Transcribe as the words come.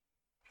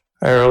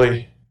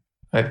I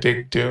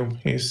dig Doom.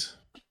 He's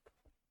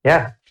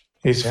Yeah.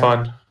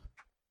 fun.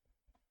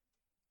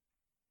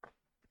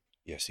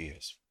 Yes, he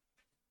is.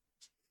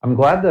 I'm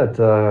glad that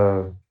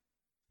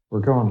we're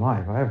going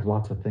live. I have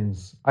lots of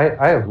things.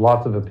 I have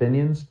lots of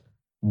opinions.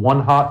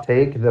 One hot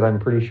take that I'm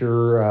pretty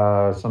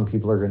sure some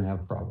people are going to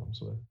have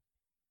problems with.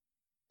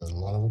 There's a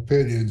lot of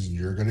opinions, and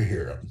you're going to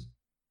hear them.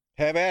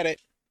 Have at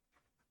it.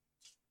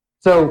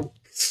 So,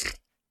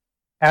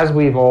 as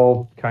we've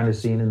all kind of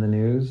seen in the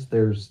news,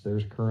 there's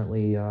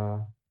currently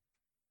a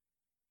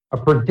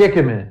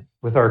predicament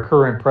with our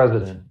current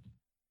president.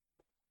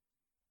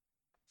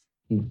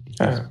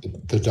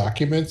 The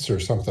documents or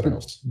something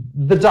else?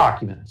 The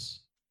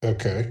documents.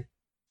 Okay.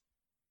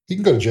 He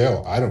can go to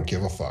jail. I don't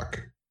give a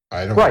fuck.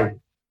 I don't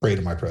pray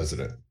to my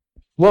president.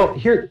 Well,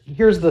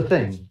 here's the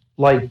thing.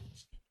 Like,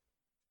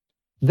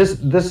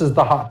 this is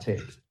the hot take.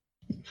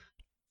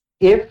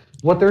 If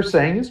what they're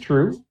saying is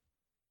true,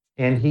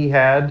 and he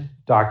had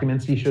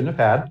documents he shouldn't have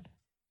had,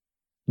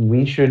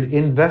 we should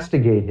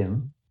investigate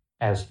him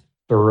as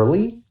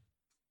thoroughly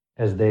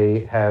as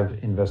they have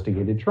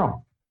investigated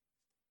Trump.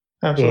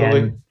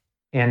 Absolutely.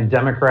 And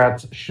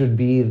Democrats should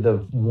be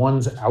the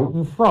ones out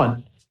in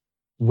front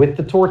with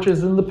the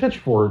torches and the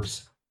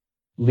pitchforks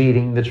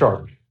leading the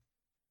charge.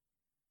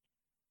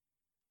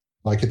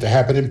 Like it to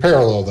happen in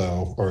parallel,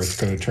 though, or it's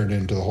going to turn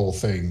into the whole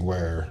thing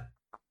where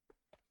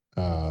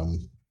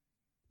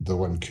the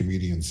one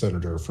comedian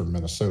senator from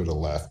Minnesota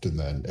left, and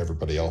then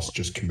everybody else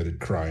just committed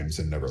crimes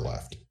and never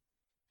left.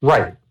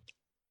 Right.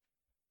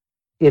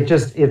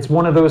 It's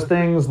one of those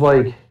things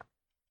like,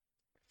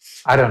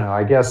 I don't know,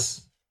 I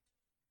guess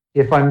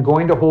if I'm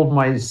going to hold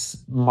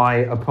my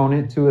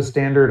opponent to a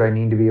standard, I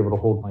need to be able to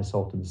hold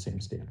myself to the same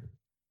standard.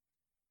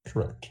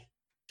 Correct.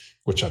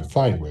 Which I'm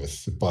fine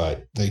with,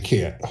 but they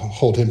can't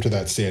hold him to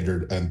that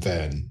standard and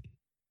then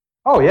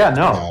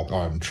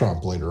on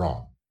Trump later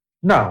on.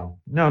 No.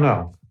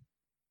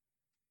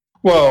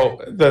 Well,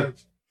 the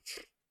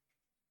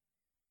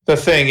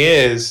thing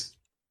is,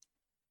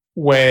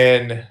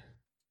 they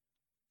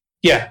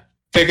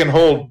can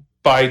hold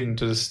Biden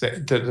to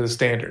the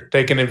standard.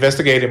 They can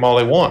investigate him all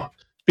they want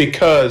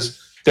because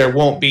there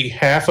won't be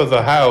half of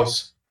the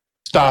House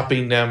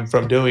stopping them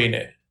from doing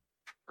it.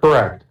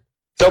 Correct.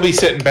 They'll be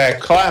sitting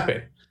back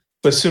clapping,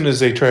 but as soon as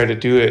they try to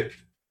do it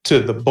to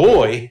the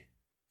boy,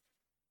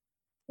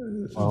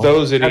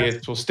 those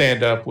idiots will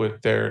stand up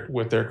with their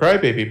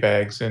crybaby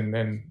bags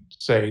and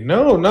say,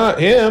 "No, not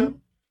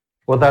him."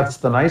 Well, that's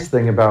the nice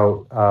thing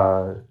about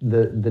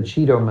the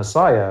Cheeto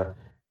Messiah.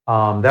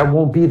 That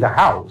won't be the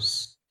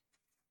House.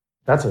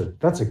 That's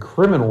a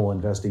criminal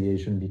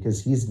investigation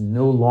because he's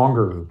no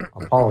longer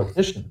a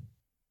politician.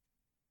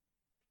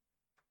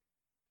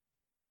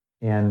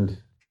 And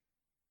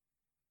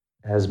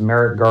as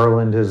Merrick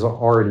Garland has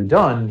already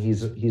done,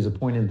 he's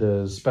appointed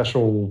the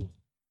special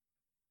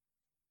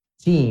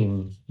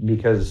team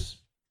because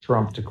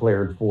Trump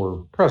declared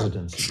for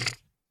presidency.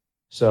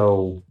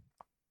 So,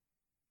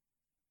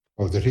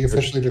 did he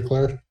officially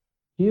declare?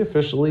 He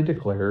officially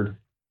declared.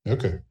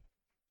 Okay.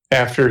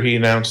 After he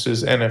announced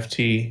his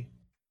NFT.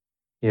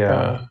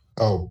 Yeah.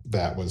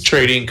 That was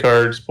trading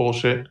cards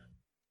bullshit.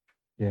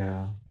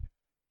 Yeah.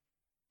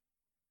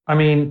 I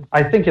mean,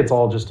 I think it's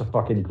all just a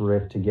fucking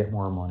grift to get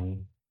more money.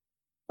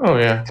 Oh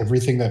yeah.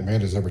 Everything that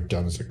man has ever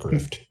done is a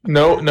grift.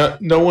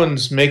 No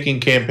one's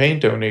making campaign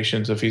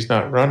donations if he's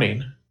not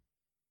running.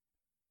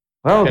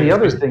 Well, the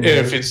other thing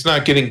is, if it's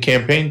not getting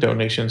campaign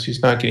donations,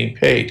 he's not getting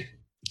paid.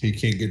 He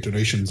can't get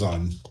donations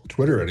on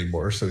Twitter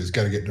anymore, so he's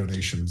got to get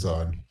donations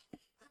on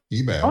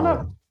email. Oh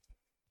no,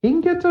 he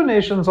can get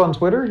donations on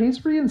Twitter.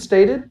 He's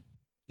reinstated.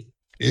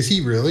 Is he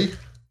really?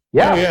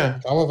 Yeah. Oh, yeah.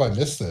 How have I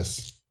missed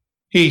this?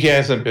 He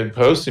hasn't been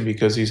posting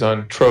because he's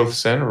on Truth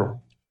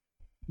Central.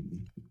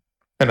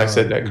 And I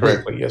said that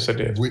correctly. Yes, I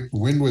did.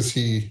 When was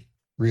he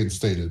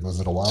reinstated? Was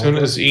it a while ago?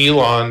 As soon as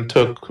Elon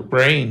took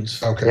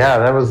reins. Okay. Yeah,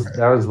 that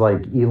was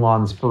like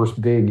Elon's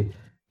first big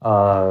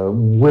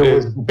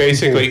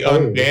basically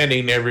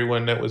unbanning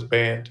everyone that was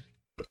banned.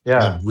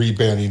 Yeah. And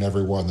rebanning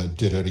everyone that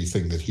did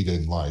anything that he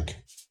didn't like.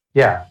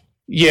 Yeah.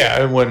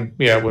 Yeah, and when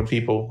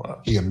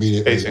people he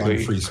immediately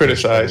basically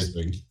criticized.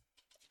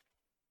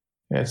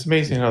 Yeah, it's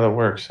amazing how that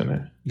works, isn't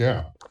it?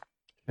 Yeah.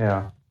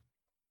 Yeah.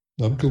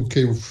 I'm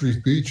okay with free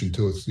speech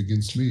until it's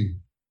against me.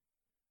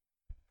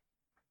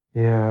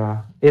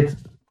 Yeah.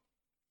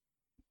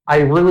 I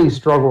really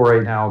struggle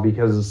right now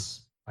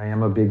because I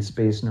am a big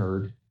space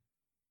nerd.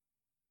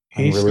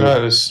 He's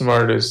not as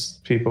smart as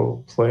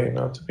people claim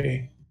not to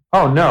be.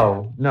 Oh,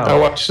 no. I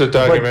watched the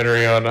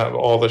documentary on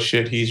all the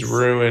shit he's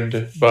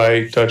ruined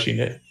by touching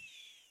it.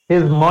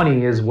 His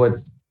money is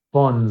what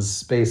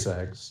funds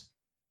SpaceX.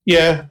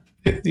 Yeah.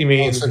 You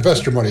mean it's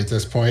investor money at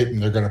this point,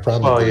 and they're going to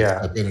probably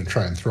step in and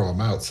try and throw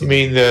him out. So you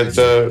mean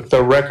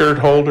the record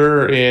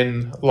holder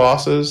in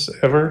losses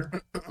ever?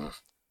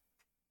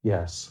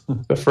 Yes.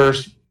 The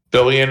first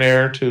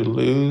billionaire to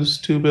lose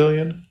 $2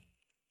 billion?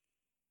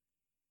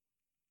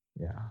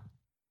 Yeah.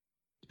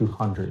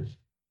 200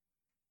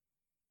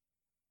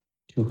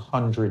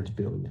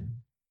 billion.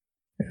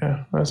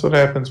 Yeah, that's what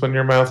happens when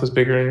your mouth is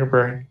bigger than your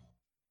brain.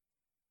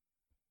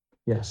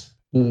 Yes,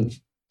 he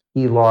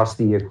lost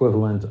the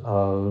equivalent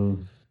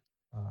of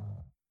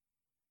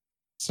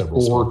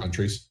Several small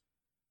countries.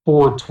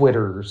 4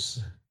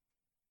 Twitters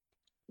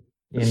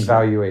in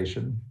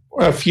valuation.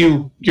 A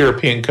few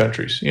European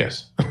countries,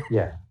 yes.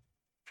 Yeah.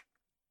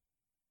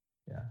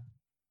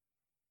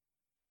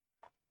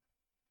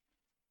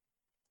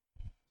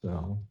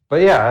 So, but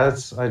yeah,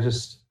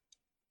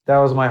 that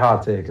was my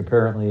hot take.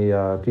 Apparently,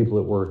 people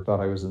at work thought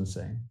I was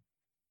insane.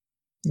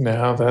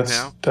 No,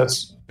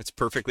 that's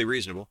perfectly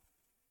reasonable.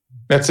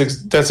 That's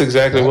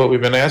exactly what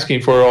we've been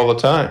asking for all the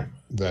time.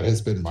 That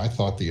has been my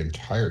thought the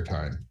entire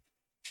time.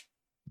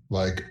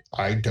 Like,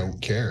 I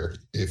don't care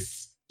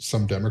if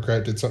some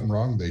Democrat did something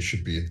wrong; they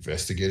should be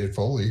investigated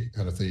fully,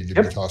 and if they need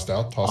to be tossed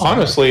out,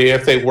 Honestly,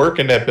 if they work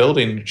in that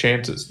building,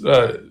 chances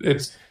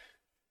it's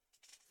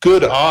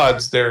good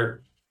odds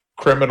they're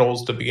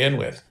criminals to begin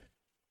with.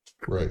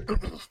 Right.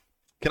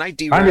 Can I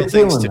derail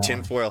things to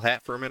tinfoil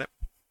hat for a minute?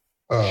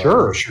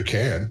 Sure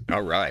can.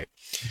 All right.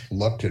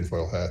 Love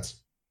tinfoil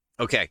hats.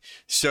 Okay,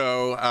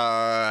 so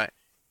I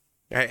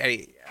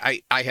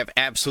have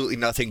absolutely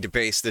nothing to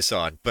base this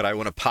on, but I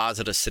want to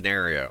posit a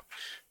scenario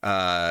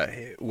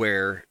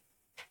where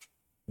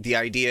the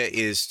idea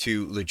is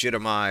to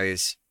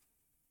legitimize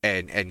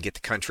and get the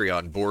country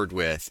on board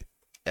with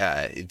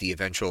the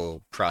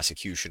eventual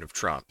prosecution of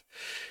Trump.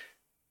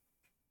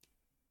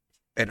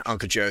 And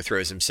Uncle Joe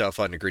throws himself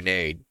on a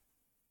grenade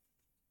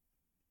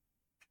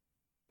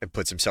and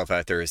puts himself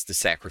out there as the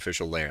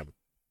sacrificial lamb.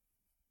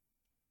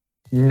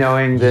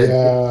 Knowing that...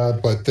 Yeah,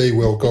 but they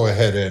will go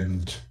ahead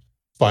and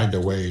find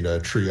a way to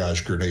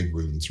triage grenade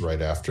wounds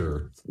right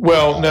after.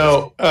 Well,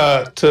 no,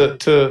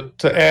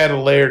 to add a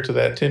layer to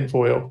that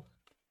tinfoil,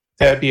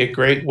 that'd be a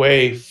great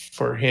way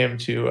for him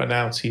to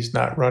announce he's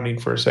not running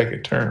for a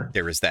second term.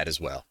 There is that as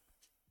well.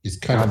 He's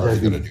kind of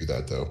already going to do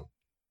that, though.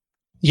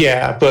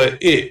 Yeah, but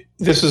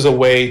this is a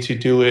way to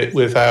do it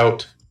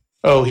without,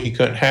 he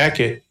couldn't hack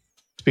it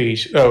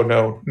speech. Oh,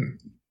 no,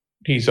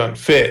 he's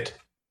unfit.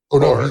 Oh,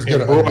 no, he's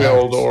going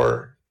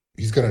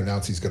to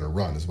announce he's going to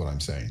run, is what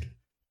I'm saying.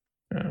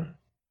 Yeah.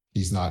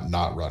 He's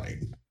not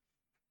running.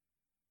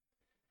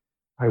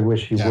 I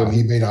wish he would.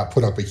 He may not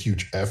put up a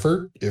huge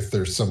effort if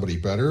there's somebody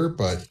better,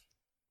 but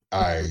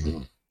I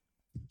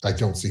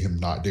don't see him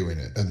not doing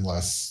it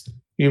unless...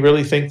 You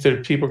really think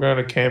that people are going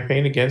to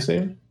campaign against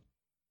him?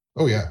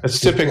 Oh, yeah. That's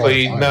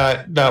typically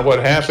not what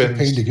happens.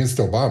 Campaigned against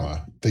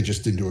Obama. They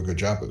just didn't do a good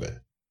job of it.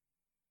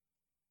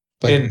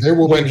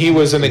 When he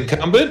was an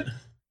incumbent?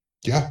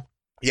 Yeah.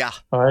 Yeah.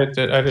 I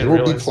didn't there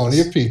will be plenty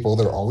of people.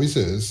 There always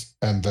is.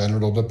 And then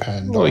it'll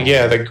depend on...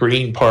 yeah, the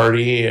Green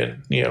Party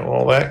and,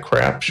 all that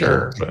crap,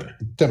 sure. But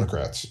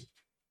Democrats.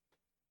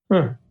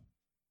 I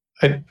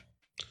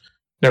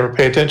never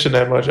pay attention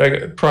that much.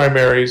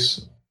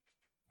 Primaries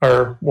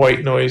are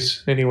white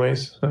noise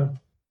anyways. So.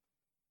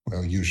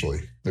 Well,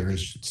 usually. There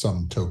is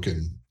some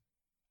token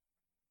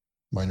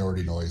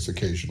minority noise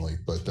occasionally,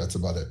 but that's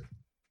about it.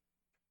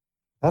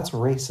 That's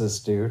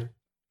racist, dude.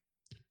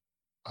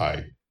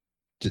 I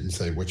didn't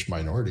say which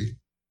minority.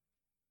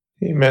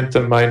 He meant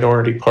the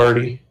minority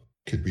party.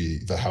 Could be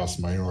the House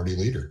minority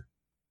leader.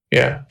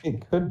 Yeah.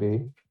 It could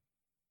be.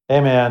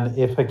 Hey, man,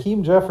 if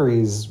Hakeem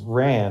Jeffries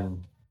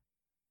ran,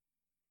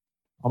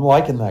 I'm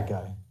liking that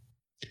guy.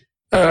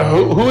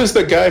 Who is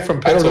the guy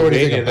from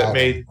Pennsylvania that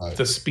made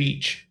the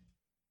speech?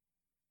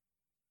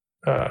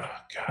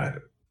 God.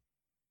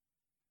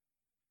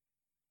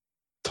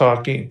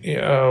 Talking.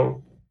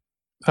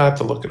 I have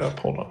to look it up.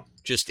 Hold on.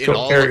 Just in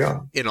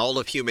all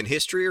of human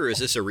history, or is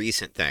this a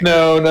recent thing?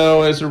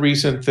 No, it's a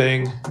recent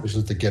thing. Is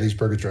it the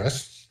Gettysburg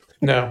Address?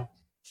 No.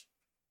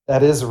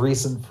 That is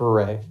recent for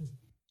Ray.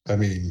 I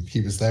mean,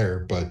 he was there,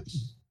 but...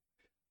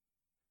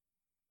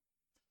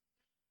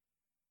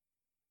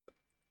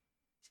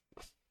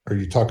 Are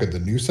you talking the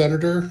new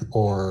senator,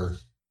 or...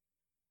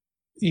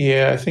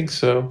 Yeah, I think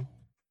so.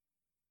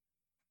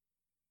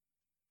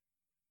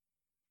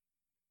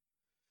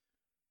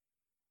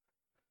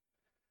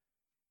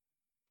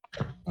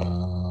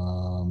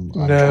 I'm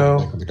trying to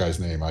think of the guy's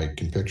name. I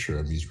can picture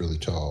him. He's really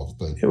tall,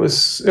 but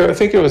I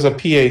think it was a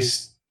PA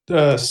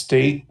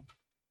state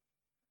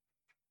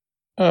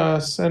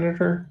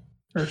senator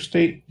or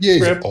state. Yeah,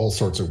 he's rep. all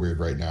sorts of weird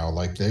right now.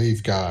 Like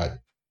they've got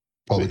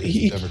Republicans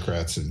and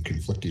Democrats in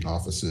conflicting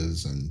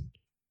offices, and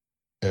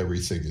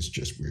everything is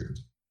just weird.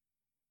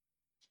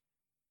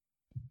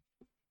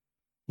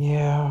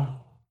 Yeah.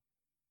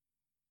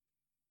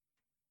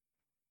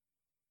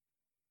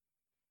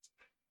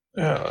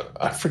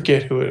 I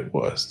forget who it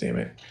was. Damn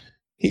it!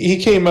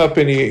 He came up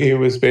and he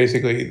was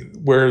basically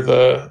where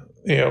the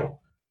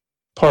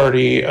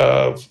party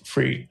of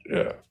free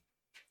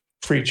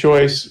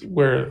choice,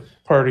 where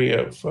party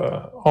of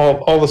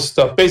all the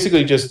stuff,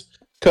 basically just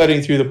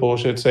cutting through the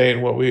bullshit,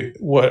 saying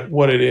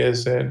what it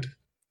is, and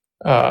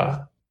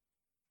all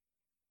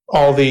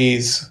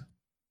these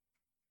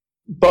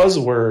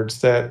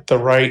buzzwords that the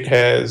right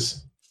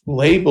has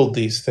labeled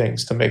these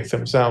things to make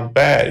them sound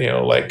bad.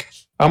 Like,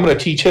 I'm going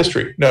to teach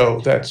history. No,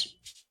 that's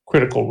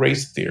critical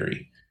race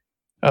theory.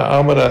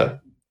 I'm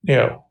gonna,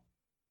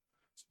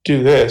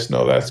 do this.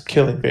 No, that's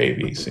killing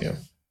babies.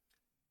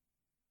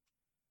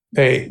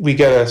 We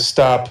gotta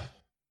stop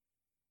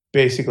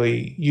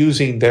basically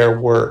using their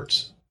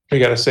words. We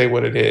gotta say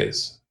what it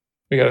is.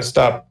 We gotta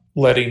stop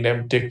letting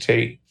them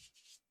dictate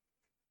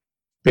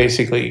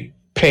basically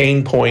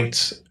pain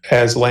points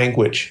as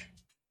language.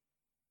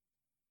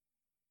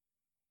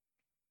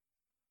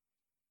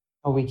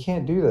 Oh, we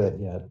can't do that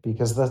yet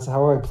because that's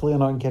how I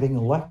plan on getting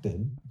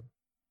elected.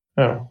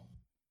 Oh,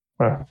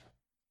 well.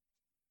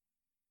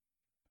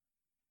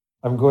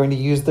 I'm going to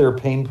use their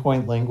pain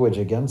point language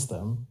against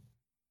them.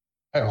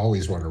 I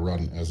always want to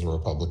run as a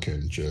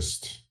Republican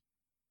just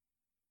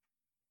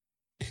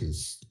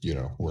because,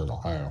 we're in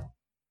Ohio.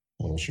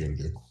 What else you going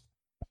to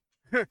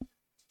do?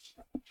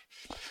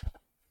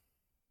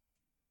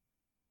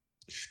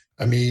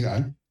 I mean,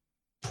 I'm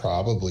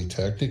probably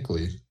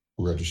technically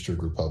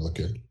registered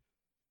Republican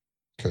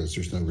because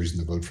there's no reason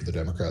to vote for the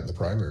Democrat in the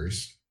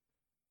primaries.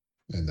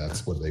 And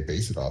that's what they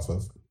base it off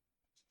of.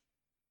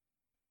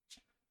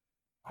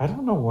 I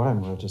don't know what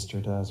I'm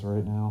registered as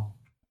right now.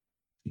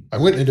 I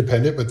went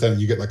independent, but then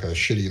you get like a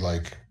shitty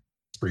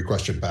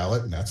 3-question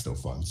ballot, and that's no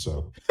fun.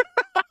 So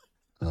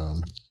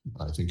I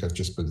think I've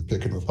just been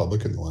picking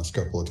Republican the last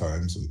couple of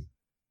times. And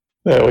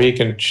that way you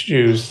can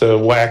choose the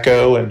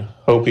wacko and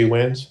hope he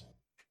wins.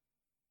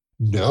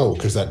 No,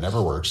 because that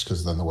never works,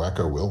 because then the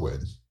wacko will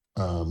win.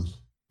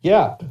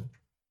 Yeah.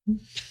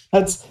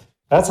 That's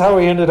how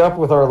we ended up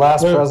with our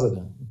last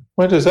president.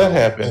 When does that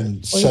happen?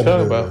 And what are you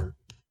talking about? Senator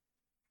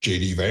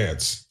J.D.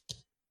 Vance.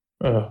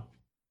 Oh.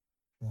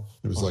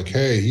 It was like,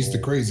 hey, he's the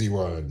crazy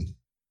one.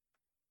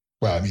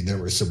 Well, I mean, there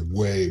were some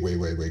way, way,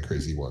 way, way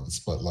crazy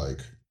ones, but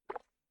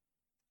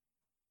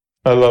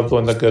I loved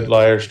when the Good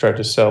Liars tried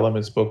to sell him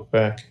his book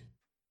back.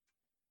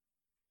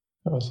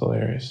 That was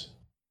hilarious.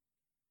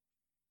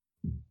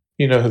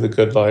 You know who the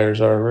Good Liars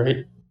are,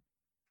 right?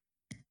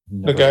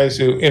 Never. The guys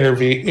who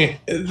interview,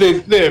 they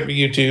have a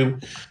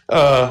YouTube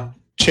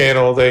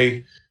channel.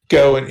 They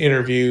go and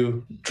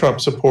interview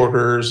Trump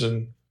supporters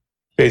and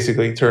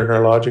basically turn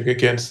their logic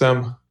against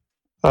them.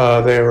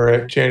 They were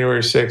at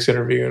January 6th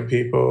interviewing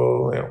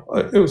people.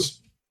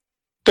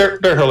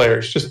 They're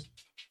hilarious. Just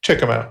check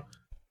them out.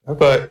 Okay.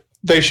 But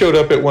they showed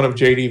up at one of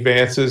JD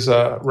Vance's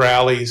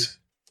rallies,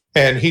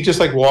 and he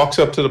just walks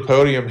up to the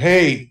podium.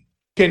 Hey,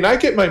 can I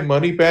get my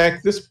money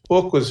back? This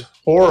book was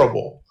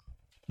horrible,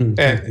 and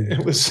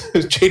it was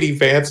JD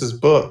Vance's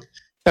book.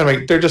 I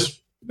mean, they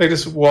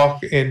just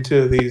walk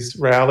into these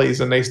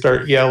rallies and they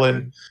start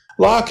yelling,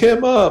 "Lock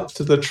him up"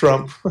 to the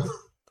Trump,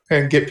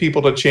 and get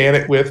people to chant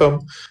it with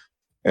them.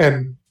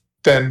 And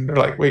then they're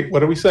like, "Wait,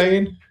 what are we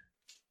saying?"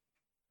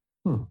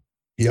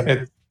 Yep.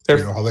 And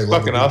they're how they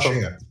love fucking a good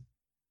awesome. chant.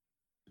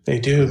 They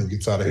do. It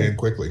gets out of hand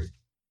quickly.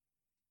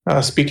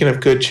 Speaking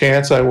of good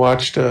chants, I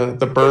watched The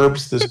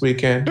Burbs this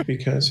weekend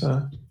because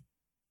I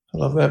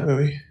love that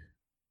movie.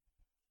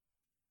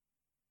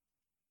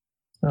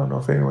 I don't know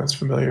if anyone's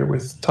familiar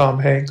with Tom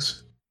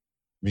Hanks.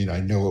 I mean, I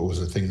know it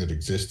was a thing that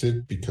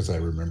existed because I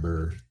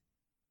remember,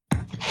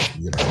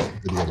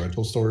 video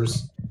rental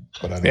stores,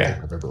 but I don't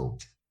think I've ever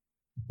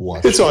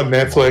watched. It's on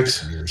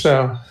Netflix, years.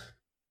 so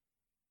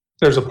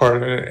there's a part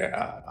of it.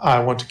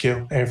 I want to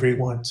kill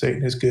everyone.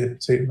 Satan is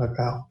good. Satan, my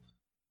pal.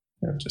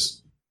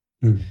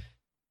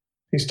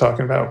 He's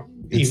talking about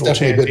It's evil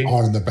definitely chanting. been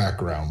on in the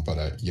background, but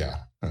I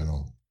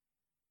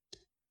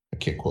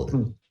can't quote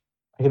it.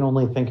 I can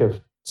only think of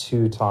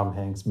 2 Tom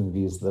Hanks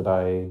movies that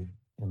I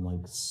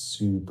am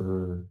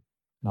super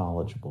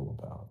knowledgeable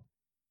about.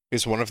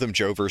 Is one of them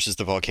Joe versus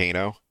the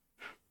volcano?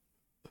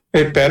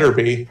 It better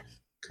be,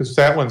 because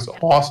that one's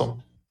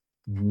awesome.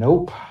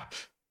 Nope.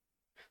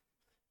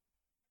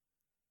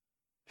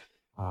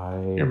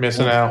 You're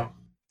missing out.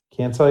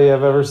 Can't tell you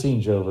I've ever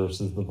seen Joe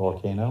versus the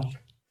volcano.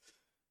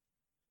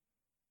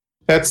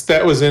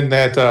 That was in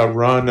that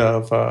run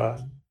of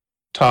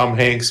Tom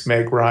Hanks,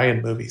 Meg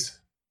Ryan movies.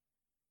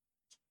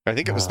 I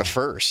think it was the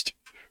first.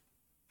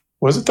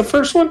 Was it the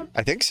first one?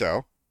 I think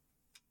so.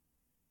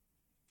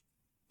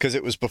 Because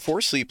it was before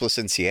Sleepless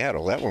in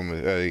Seattle. That one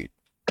was...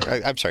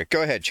 I'm sorry.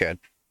 Go ahead, Chad.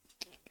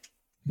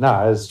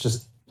 No, it's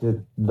just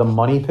The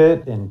Money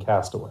Pit and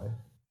Castaway.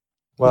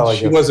 Well,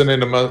 she wasn't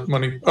into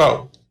money.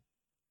 Oh,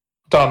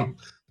 Tom,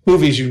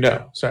 movies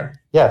sorry.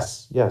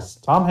 Yes.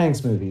 Tom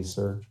Hanks movies,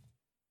 sir.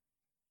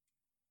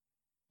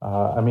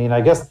 I mean,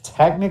 I guess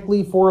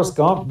technically Forrest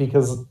Gump,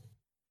 because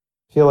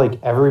I feel like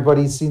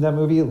everybody's seen that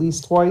movie at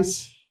least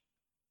twice.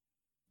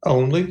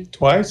 Only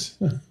twice?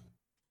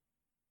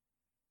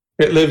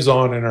 It lives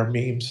on in our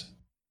memes.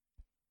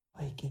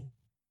 Like it.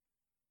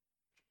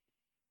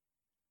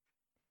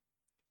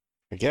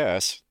 I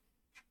guess.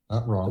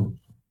 Not wrong.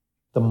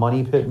 The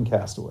Money Pit and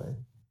Castaway.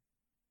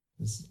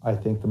 I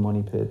think The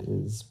Money Pit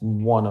is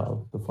one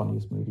of the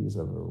funniest movies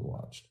I've ever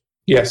watched.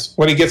 Yes,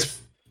 when he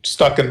gets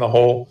stuck in the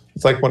hole,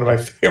 it's one of my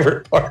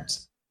favorite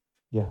parts.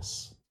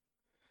 Yes.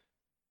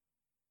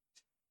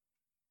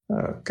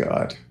 Oh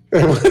God!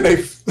 And when they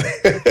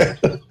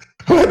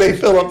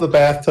fill up the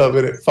bathtub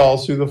and it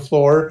falls through the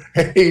floor,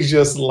 and he's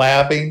just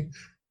laughing.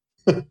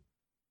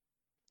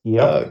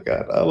 Yep. Oh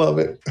God, I love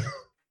it.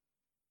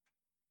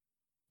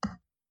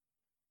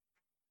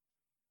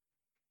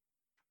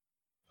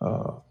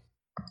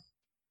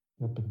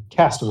 Yep, and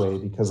Castaway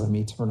because I'm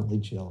eternally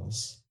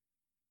jealous.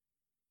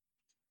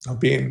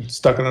 Being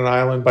stuck on an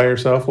island by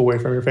yourself, away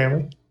from your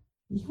family.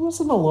 He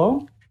wasn't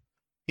alone.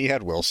 He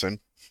had Wilson.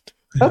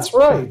 That's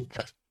right.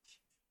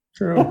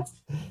 True.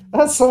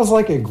 That sounds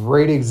like a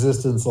great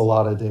existence a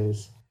lot of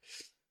days.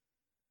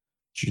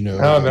 Do you know?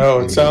 I don't know.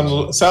 It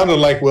sounded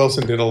like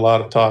Wilson did a lot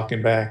of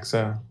talking back,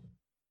 so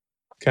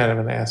kind of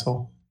an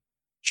asshole.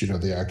 Do you know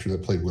the actor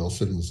that played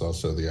Wilson was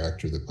also the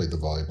actor that played the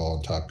volleyball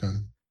in Top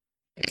Gun?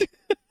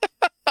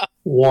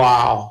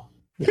 Wow.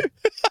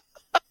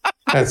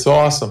 That's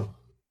awesome.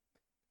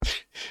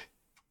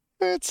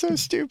 That's so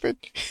stupid.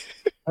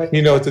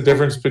 You know what the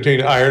difference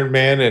between Iron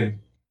Man and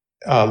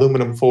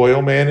aluminum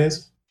foil man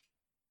is?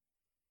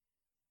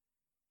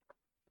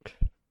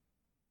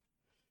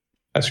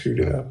 I screwed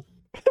it up.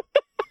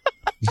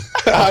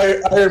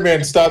 Iron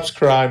Man stops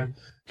crime,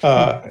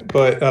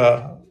 but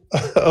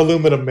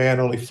aluminum man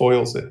only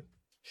foils it.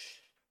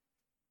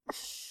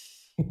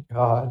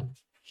 God.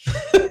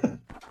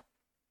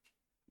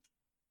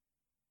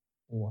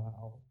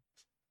 Wow.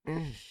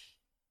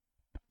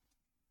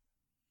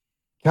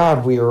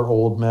 God, we are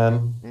old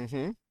men.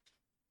 Mm-hmm.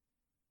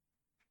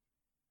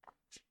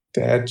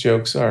 Dad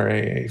jokes are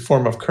a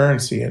form of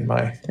currency in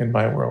my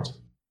world.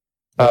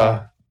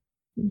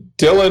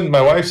 Dylan,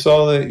 my wife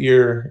saw that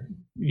you're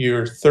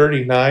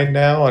 39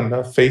 now on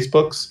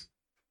Facebooks,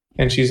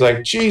 and she's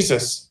like,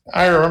 Jesus,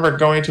 I remember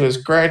going to his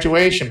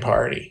graduation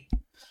party.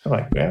 I'm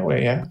like, yeah,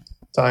 wait, yeah,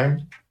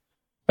 time.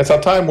 That's how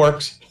time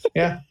works.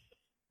 Yeah.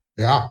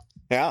 Yeah.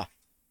 Yeah.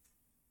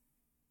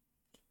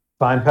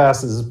 Time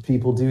passes,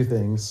 people do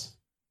things.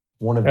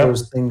 One of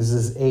those things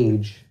is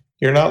age.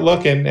 You're not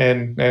looking,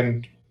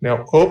 and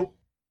no, oh.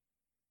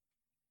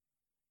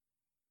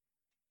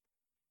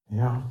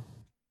 Yeah.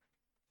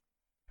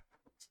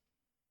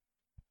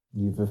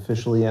 You've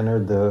officially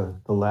entered the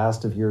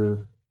last of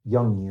your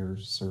young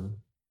years, sir.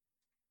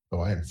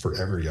 Oh, I am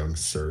forever young,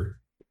 sir.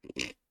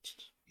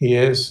 He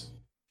is.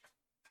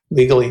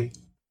 Legally.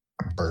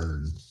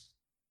 Burn.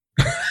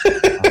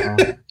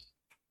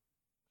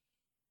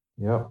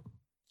 Yep.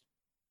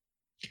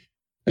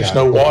 There's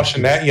no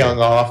washing that young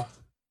off.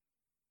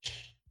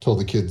 Told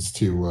the kids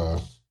to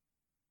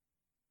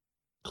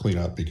clean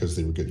up because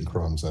they were getting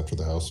crumbs after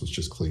the house was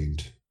just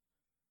cleaned.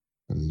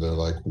 And they're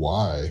like,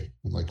 why?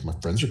 I'm like, my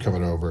friends are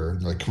coming over.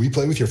 And they're like, can we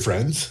play with your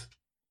friends?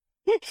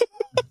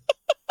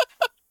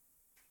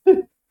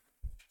 And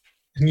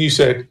you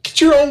said, get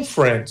your own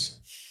friends.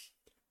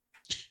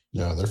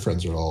 No, their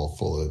friends are all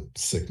full of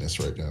sickness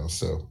right now,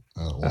 so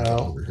I don't want them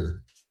over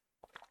here.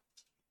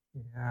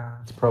 Yeah,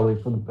 it's probably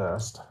for the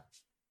best.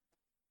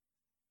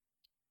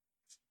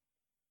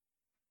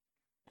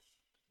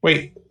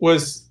 Wait,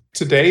 was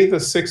today the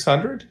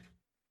 600?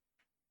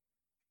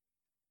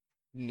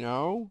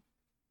 No.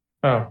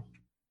 Oh.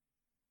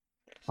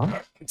 Huh?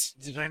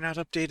 Did I not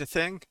update a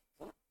thing?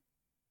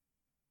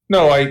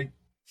 No, I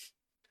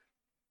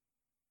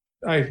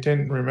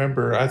didn't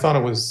remember. I thought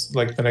it was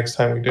like the next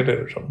time we did it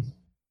or something.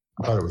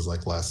 I thought it was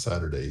like last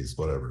Saturday's,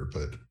 whatever,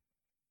 but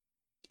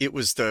It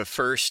was the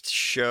first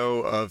show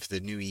of the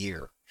new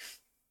year.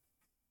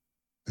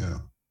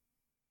 yeah.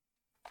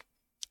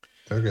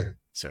 Okay.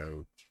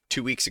 So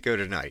 2 weeks ago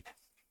tonight.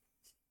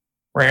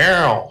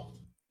 Wow.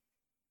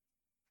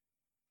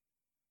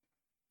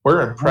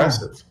 We're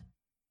impressive.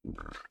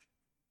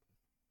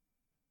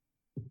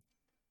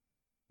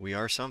 We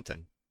are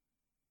something.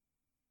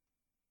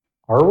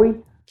 Are we?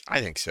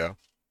 I think so.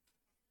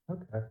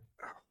 Okay.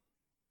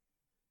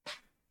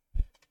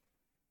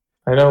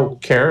 I know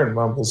Karen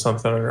mumbled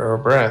something under her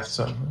breath,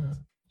 so.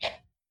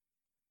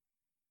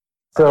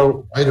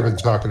 So Might have been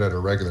talking at a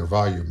regular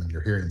volume and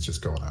your hearing's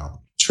just going out.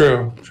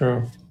 True.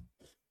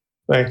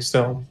 Thanks,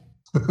 Dylan.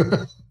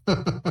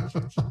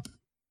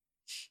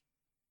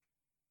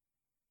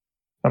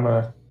 I'm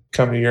going to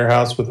come to your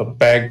house with a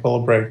bag full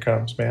of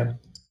breadcrumbs, man.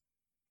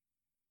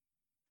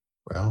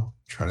 Well,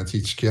 trying to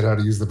teach a kid how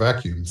to use the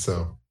vacuum,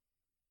 so.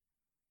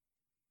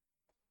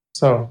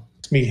 So,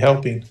 it's me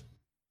helping.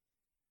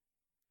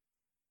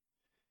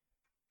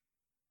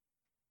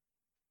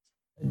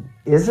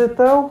 is it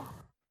though?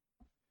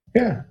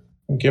 Yeah,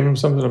 and give them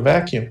something to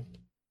vacuum.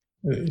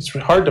 It's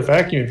hard to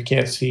vacuum if you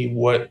can't see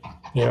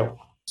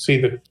see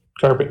the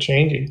carpet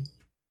changing.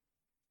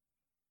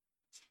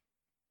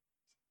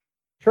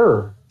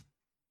 Sure.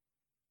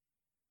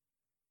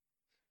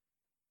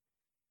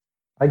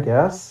 I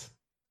guess.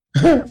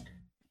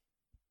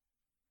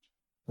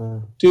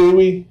 Do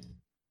we?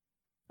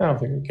 I don't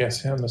think we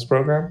guess on this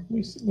program.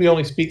 We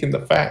only speak in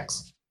the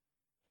facts.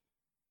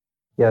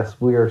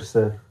 Yes, we are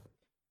Sith.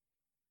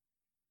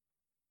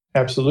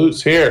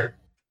 Absolutes here.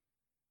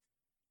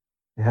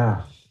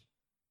 Yeah.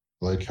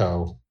 Like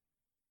how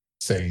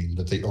saying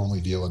that they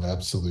only deal in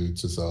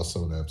absolutes is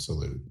also an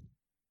absolute.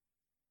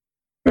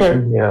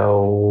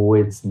 No,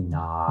 it's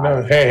not.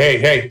 No,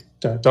 hey.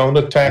 Don't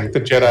attack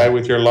the Jedi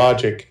with your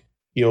logic.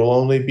 You'll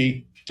only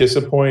be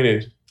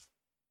disappointed.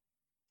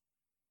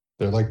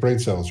 They're like brain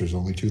cells. There's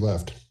only 2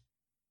 left.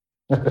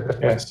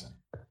 Yes.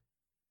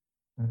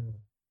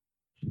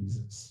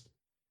 Jesus.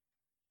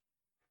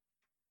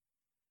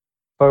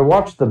 So I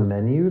watched The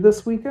Menu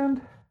this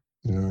weekend.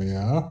 Oh,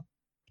 yeah?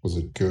 Was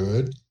it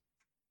good?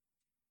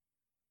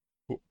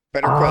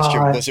 Better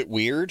question: was it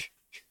weird?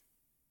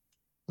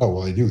 Oh,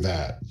 well, I knew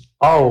that.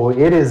 Oh,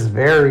 it is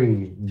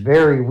very,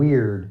 very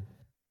weird.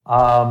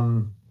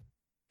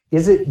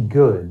 Is it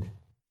good?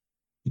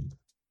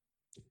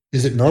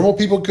 Is it normal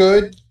people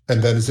good? And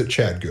then is it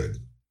Chad good?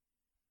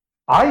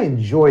 I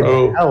enjoyed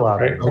the hell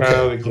out of it. Right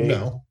out of the gate.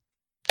 No.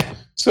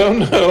 So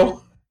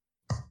no.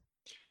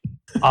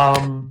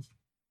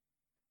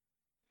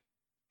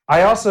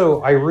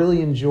 I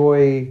really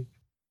enjoy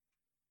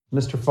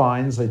Mr.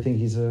 Fiennes. I think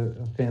he's a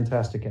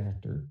fantastic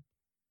actor.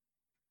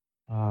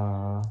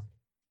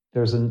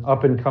 There's an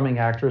up and coming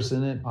actress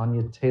in it,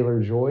 Anya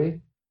Taylor-Joy.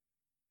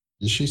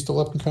 Is she still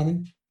up and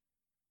coming?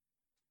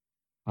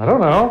 I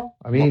don't know.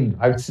 I mean,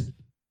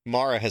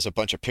 Mara has a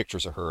bunch of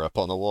pictures of her up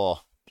on the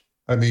wall.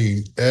 I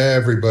mean,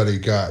 everybody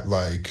got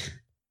like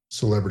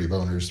celebrity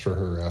boners for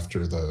her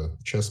after the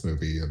chess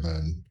movie, and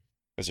then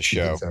As a she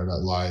show. did Saturday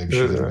Night Live. She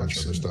did a bunch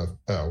of other stuff.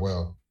 Oh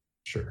well,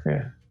 sure.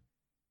 Yeah.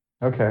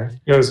 Okay.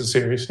 It was a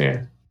series.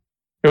 Yeah.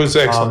 It was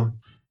excellent.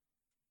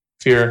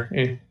 If you're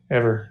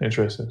ever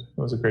interested, it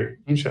was a great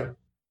show.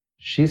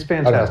 She's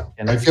fantastic.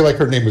 I feel like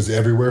her name was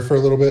everywhere for a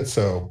little bit,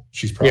 so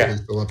she's probably Yeah.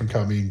 still up and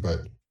coming,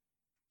 but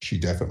she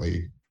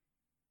definitely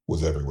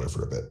was everywhere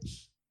for a bit.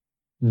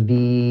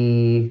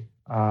 The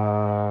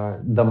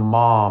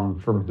mom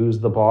from Who's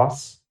the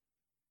Boss?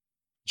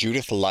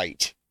 Judith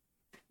Light.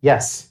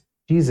 Yes,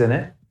 she's in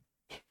it.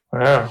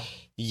 Wow.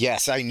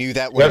 Yes, I knew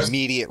that one Yes.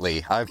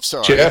 immediately. I'm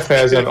sorry. Jeff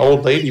has an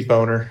old lady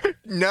boner.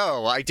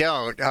 No, I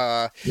don't.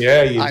 Yeah,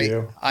 you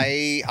do.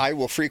 I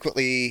will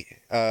frequently,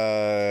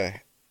 but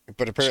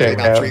apparently Check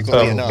not out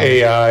frequently some enough,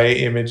 AI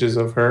images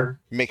of her.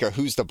 make a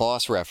 "Who's the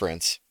Boss"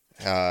 reference.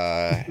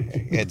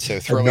 And so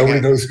And throwing nobody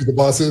out- knows who the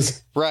boss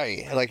is.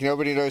 right, like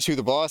nobody knows who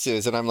the boss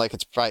is, and I'm like,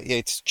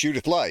 it's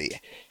Judith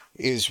Light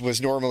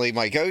was normally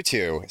my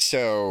go-to.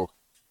 So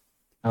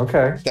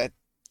Okay. That's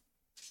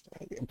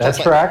plus,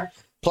 track.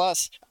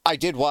 Plus, I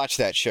did watch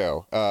that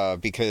show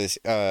because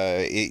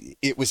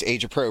it was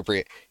age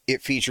appropriate.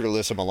 It featured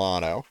Alyssa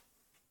Milano.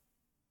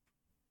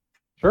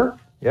 Sure.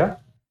 Yeah.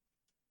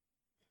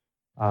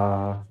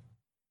 John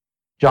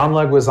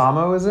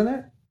Leguizamo is in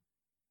it.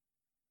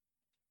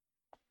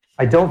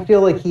 I don't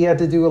feel like he had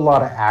to do a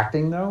lot of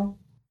acting, though.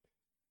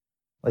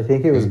 I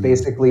think it was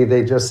basically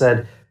they just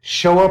said,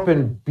 show up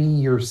and be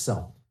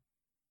yourself.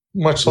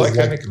 Much It's like a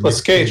the Nicolas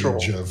Nick Cage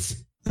role. of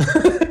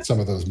some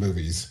of those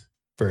movies.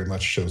 Very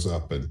much shows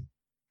up and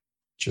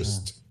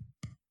just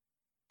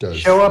does.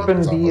 Show up and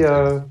his be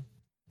own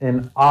thing.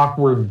 an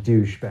awkward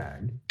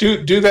douchebag.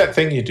 Do that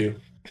thing you do.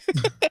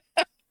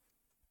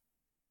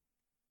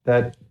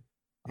 That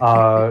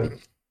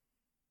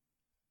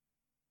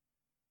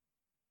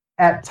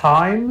at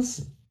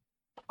times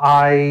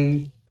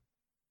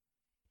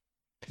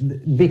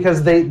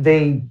because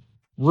they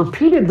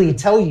repeatedly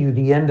tell you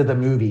the end of the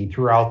movie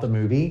throughout the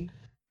movie,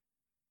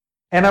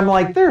 and I'm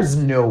like, there's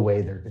no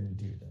way they're going to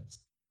do this.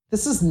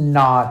 This is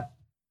not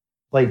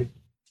like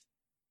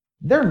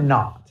they're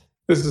not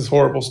This is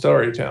horrible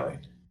storytelling.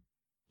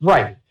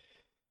 right.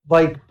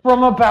 Like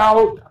from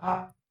about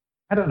I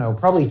don't know,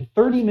 probably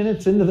 30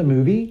 minutes into the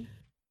movie,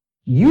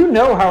 you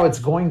know how it's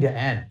going to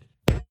end.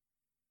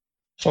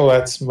 Well,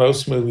 that's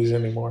most movies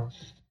anymore.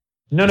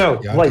 No,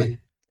 Yeah, like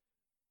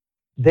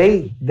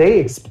they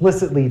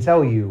explicitly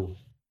tell you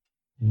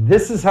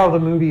this is how the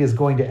movie is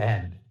going to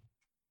end.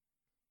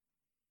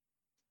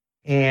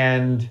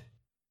 And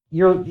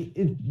there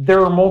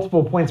are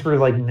multiple points where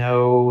you're like,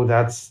 no,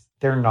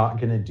 they're not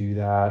going to do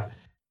that.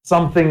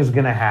 Something's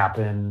going to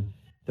happen.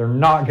 They're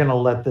not going to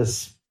let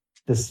this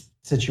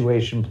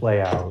situation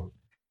play out.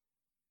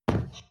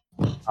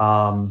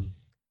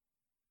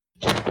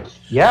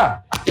 Yeah.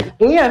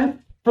 And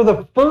for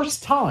the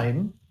first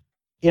time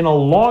in a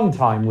long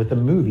time with a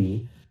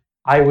movie,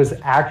 I was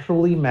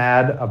actually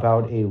mad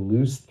about a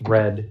loose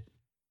thread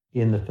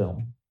in the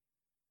film.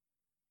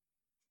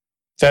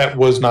 That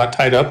was not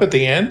tied up at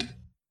the end?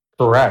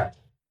 Correct.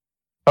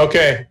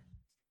 Okay.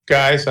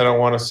 Guys, I don't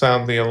want to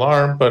sound the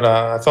alarm, but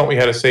I thought we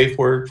had a safe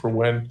word for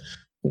when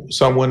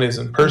someone is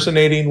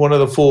impersonating one of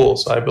the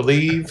fools. I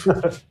believe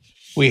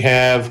we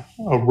have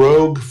a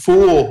rogue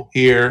fool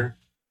here.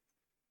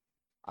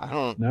 I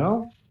don't.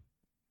 No?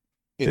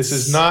 This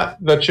is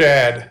not the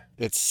Chad.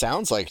 It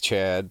sounds like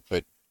Chad,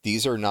 but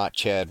these are not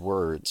Chad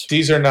words.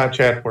 These are not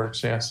Chad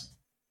words, yes.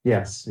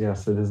 Yes,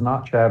 it is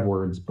not Chad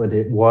words, but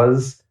it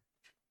was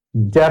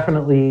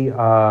definitely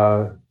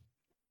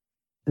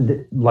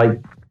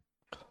like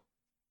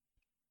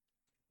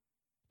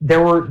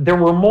there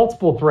were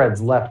multiple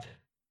threads left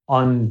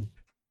undone,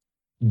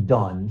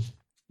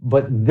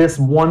 but this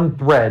one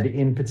thread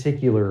in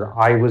particular,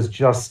 I was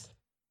just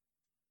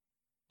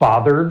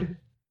bothered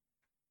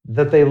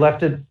that they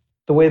left it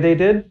the way they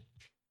did.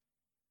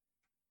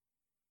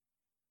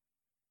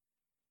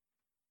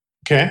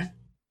 Okay.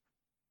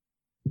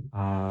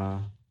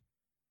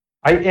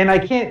 I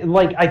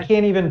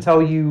can't even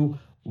tell you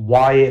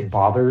why it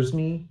bothers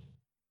me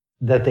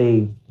that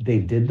they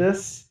did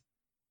this.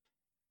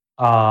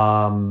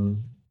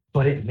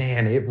 But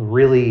it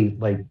really,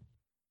 like,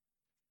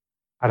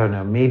 I don't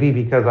know, maybe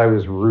because I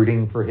was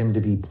rooting for him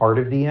to be part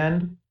of the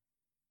end.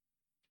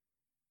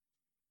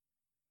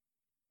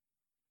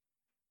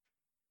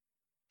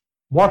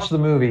 Watch the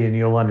movie and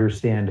you'll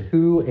understand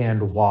who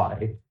and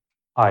why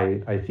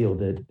I feel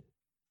that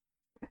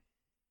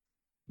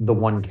the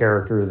one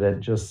character that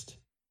just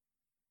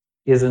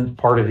isn't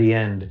part of the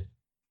end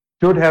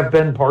should have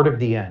been part of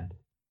the end.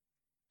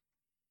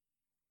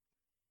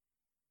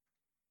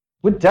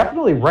 Would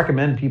definitely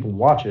recommend people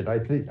watch it. I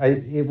think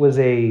it was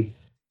a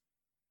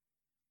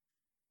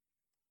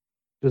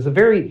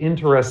very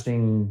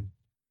interesting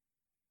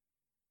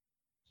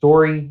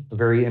story, a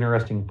very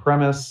interesting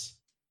premise,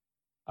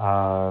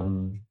 a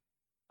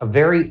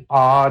very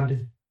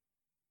odd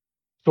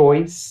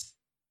choice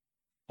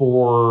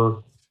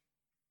for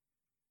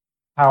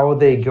how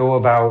they go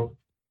about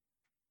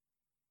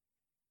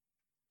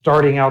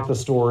starting out the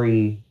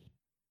story,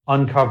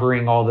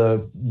 uncovering all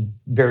the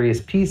various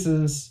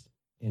pieces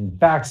and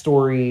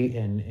backstory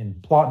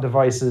and plot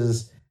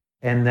devices,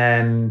 and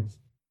then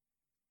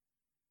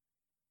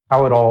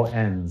how it all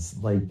ends.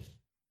 Like,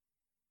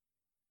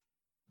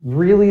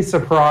 really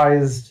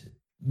surprised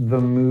the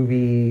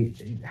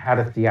movie had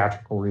a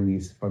theatrical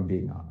release, if I'm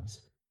being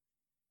honest.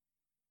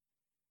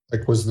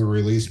 Like, was the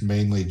release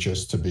mainly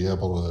just to be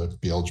able to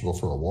be eligible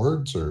for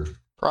awards, or?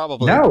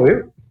 Probably. No,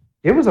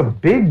 it was a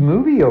big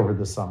movie over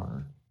the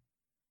summer.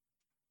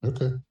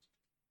 Okay.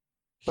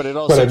 But it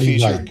also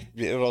featured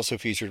it also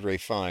featured Ray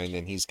Fine,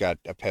 and he's got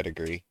a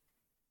pedigree.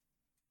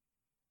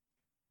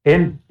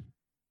 And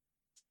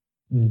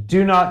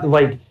do not,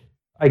 like,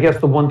 I guess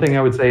the one thing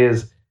I would say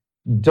is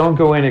don't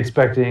go in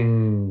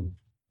expecting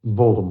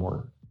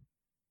Voldemort.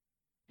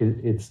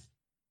 It's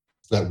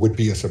that would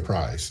be a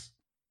surprise.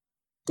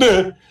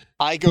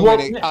 I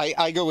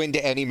go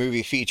into any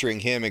movie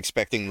featuring him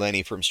expecting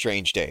Lenny from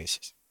Strange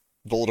Days.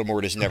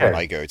 Voldemort is never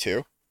my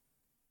go-to.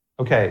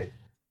 Okay.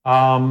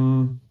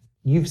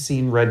 You've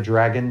seen Red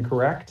Dragon,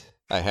 correct?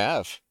 I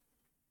have.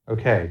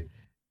 Okay.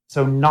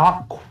 So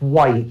not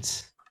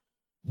quite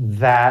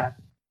that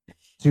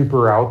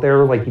super out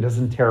there. Like, he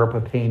doesn't tear up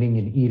a painting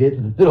and eat it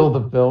in the middle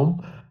of the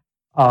film.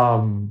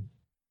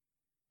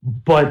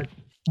 But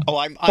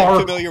I'm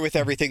familiar with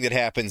everything that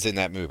happens in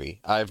that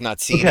movie. I've not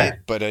seen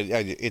it, but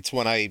it's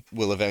one I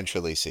will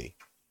eventually see.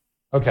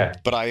 Okay.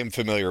 But I am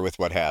familiar with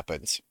what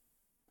happens.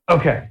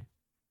 Okay.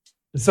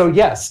 So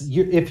yes,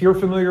 if you're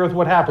familiar with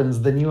what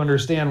happens, then you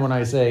understand when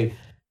I say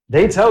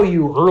they tell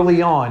you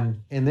early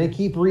on and they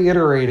keep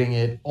reiterating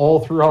it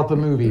all throughout the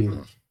movie.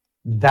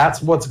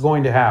 That's what's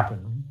going to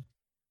happen.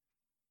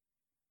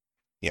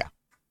 Yeah.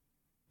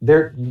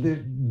 The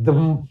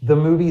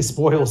movie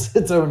spoils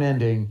its own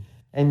ending,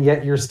 and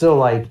yet you're still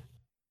like,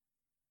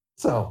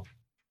 so.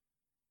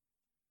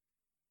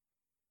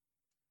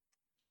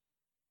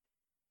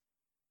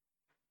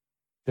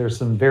 There's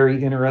some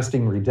very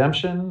interesting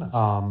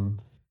redemption.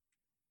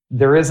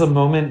 There is a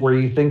moment where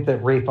you think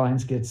that Ray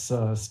Fiennes gets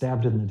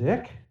stabbed in the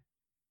dick.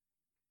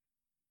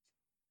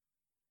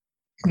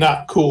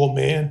 Not cool,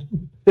 man.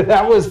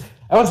 That was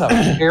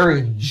a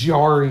very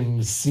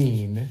jarring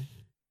scene.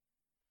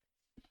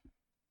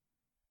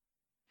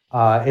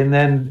 And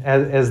then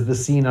as the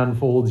scene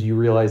unfolds, you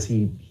realize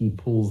he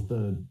pulls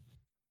the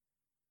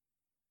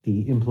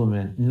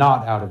implement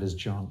not out of his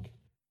junk,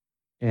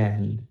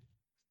 and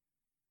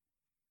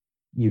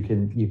you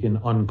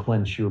can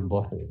unclench your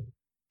butthole.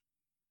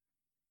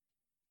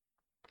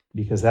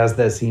 Because as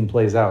that scene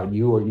plays out,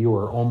 you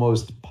are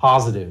almost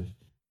positive,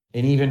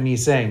 and even me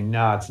saying,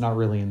 "Nah, it's not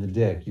really in the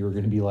dick," you were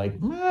going to be like,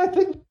 "I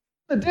think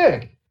the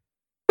dick,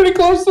 pretty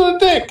close to the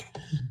dick."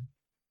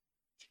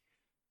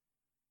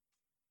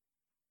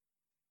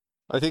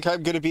 I think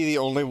I'm going to be the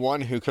only one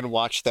who can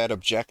watch that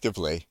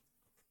objectively.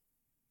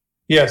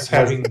 Yes,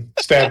 having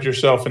stabbed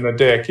yourself in the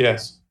dick.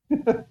 Yes,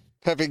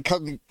 having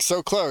come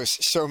so close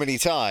so many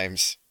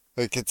times,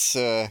 like it's.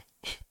 I'll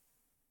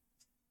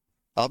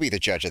be the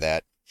judge of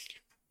that.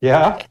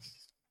 Yeah,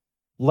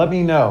 let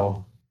me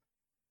know,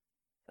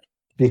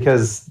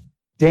 because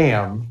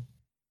damn.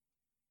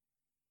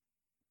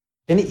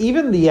 And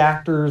even the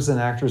actors and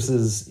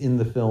actresses in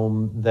the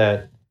film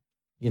that,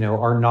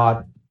 are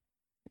not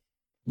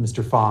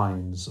Mr.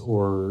 Fiennes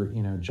or,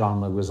 John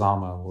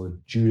Leguizamo or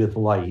Judith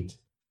Light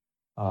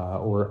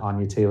or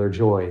Anya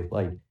Taylor-Joy,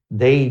 like,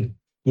 they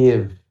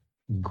give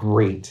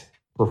great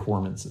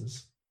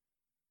performances.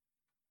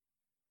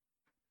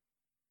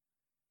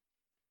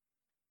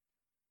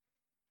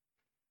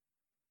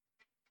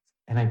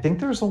 And I think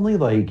there's only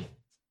like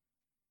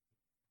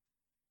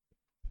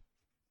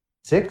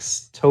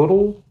 6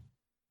 total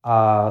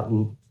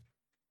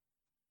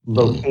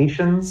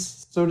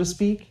locations, so to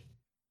speak,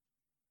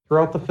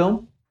 throughout the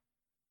film.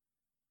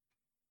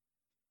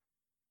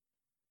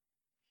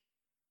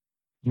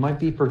 You might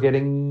be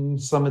forgetting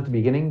some at the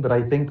beginning, but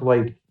I think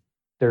like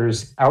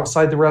there's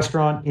outside the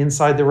restaurant,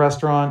 inside the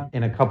restaurant,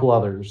 and a couple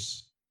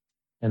others.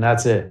 And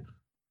that's it.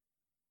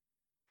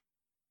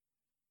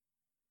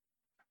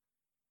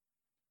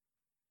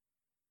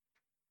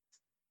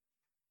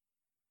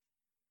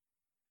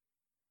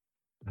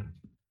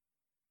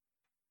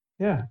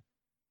 Yeah.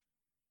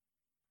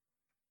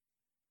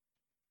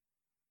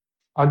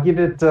 I'll give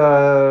it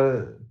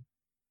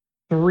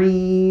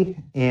 3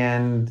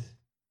 and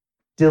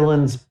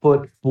Dylan's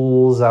foot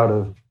fools out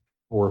of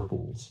 4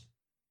 fools.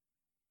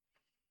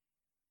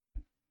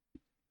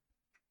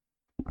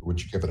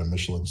 Would you give it a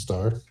Michelin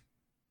star?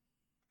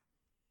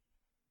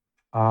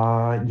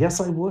 Yes,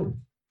 I would.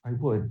 I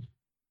would.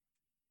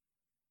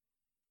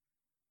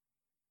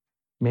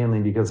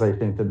 Mainly because I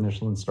think that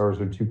Michelin stars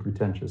are too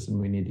pretentious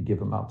and we need to give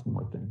them out to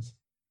more things.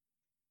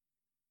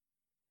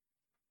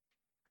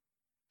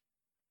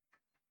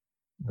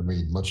 I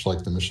mean, much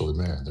like the Michelin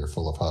Man, they're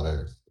full of hot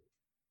air.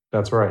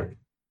 That's right.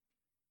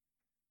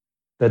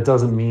 That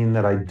doesn't mean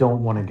that I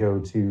don't want to go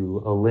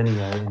to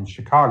Alinea in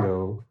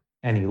Chicago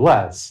any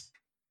less,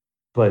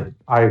 but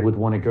I would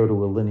want to go to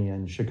Alinea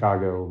in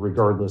Chicago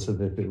regardless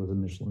of if it was a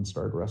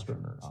Michelin-starred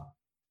restaurant or not.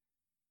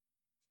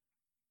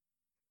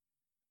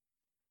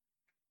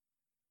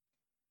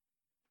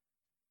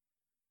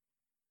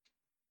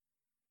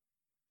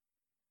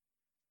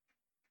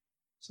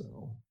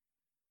 So,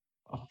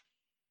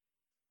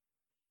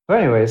 but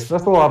anyways,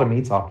 that's a lot of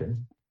me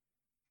talking.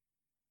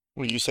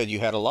 Well, you said you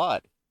had a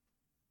lot.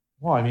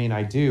 Well, I mean,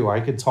 I do. I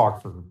could talk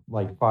for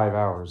like 5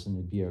 hours and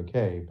it'd be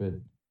okay, but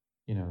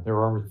you know, there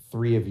are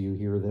 3 of you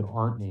here that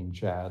aren't named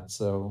Chad,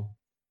 so.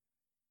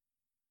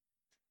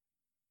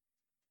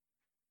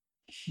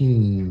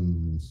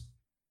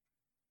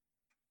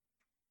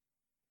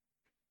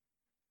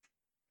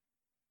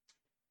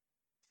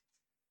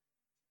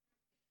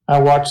 I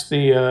watched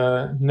the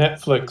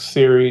Netflix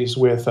series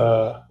with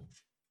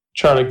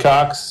Charlie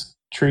Cox,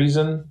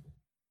 Treason,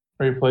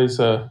 where he plays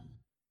a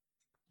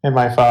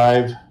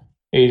MI5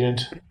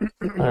 agent,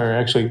 or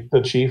actually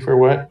the chief or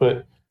what.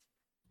 But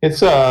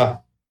it's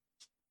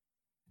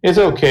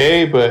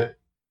okay, but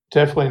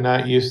definitely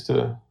not used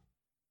to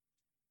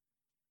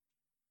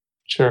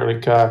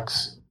Charlie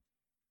Cox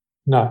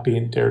not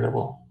being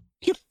Daredevil.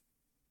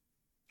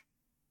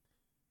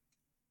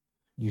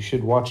 You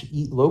should watch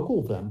Eat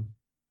Local then.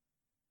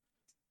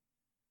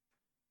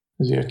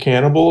 Is he a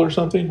cannibal or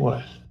something?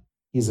 What?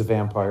 He's a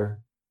vampire.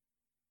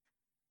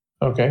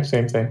 Okay,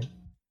 same thing.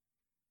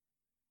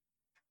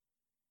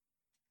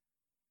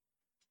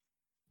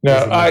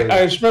 No,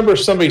 I just remember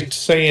somebody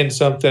saying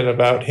something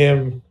about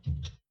him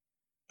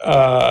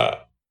in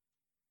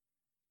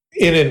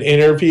an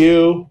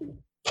interview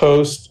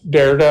post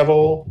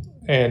Daredevil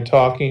and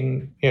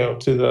talking,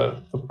 to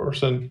the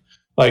person,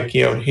 like,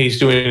 he's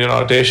doing an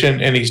audition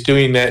and he's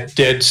doing that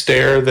dead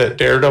stare that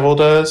Daredevil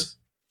does,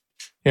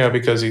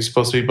 because he's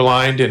supposed to be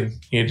blind and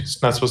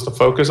he's not supposed to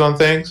focus on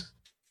things.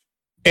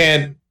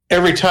 And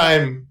every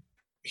time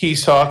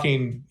he's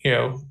talking,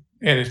 and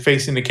is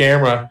facing the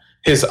camera,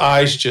 his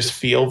eyes just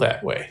feel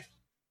that way.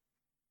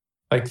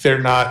 Like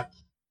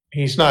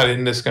he's not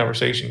in this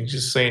conversation. He's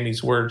just saying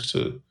these words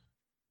to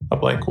a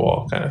blank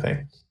wall kind of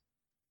thing.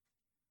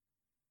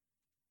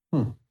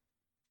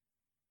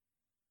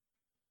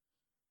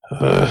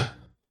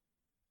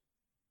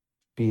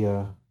 Be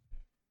a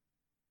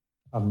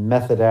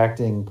method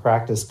acting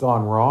practice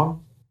gone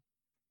wrong?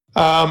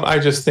 I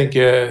just think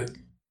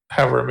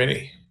however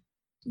many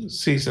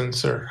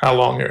seasons or how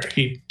long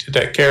he did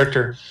that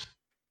character,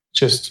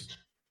 just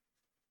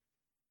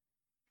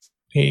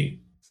he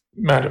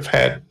might have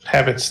had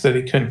habits that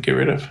he couldn't get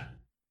rid of.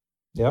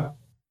 Yeah.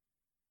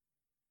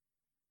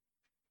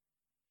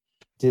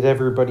 Did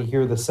everybody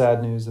hear the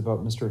sad news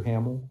about Mr.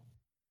 Hamill?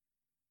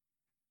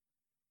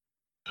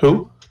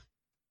 Who?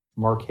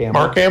 Mark Hamill.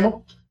 Mark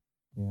Hamill?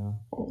 Yeah.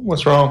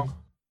 What's wrong?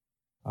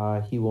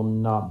 He will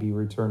not be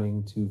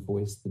returning to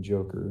voice the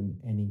Joker in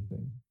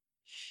anything.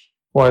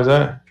 Why is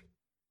that?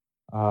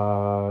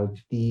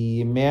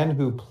 The man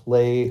who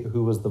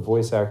was the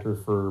voice actor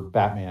for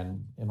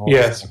Batman and all.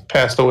 Yes,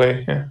 passed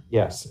away. Yeah.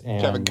 Yes, and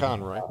Kevin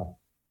Conroy.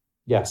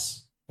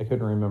 Yes, I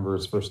couldn't remember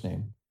his first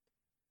name.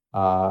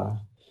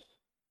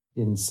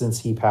 And since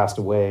he passed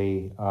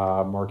away,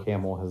 Mark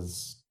Hamill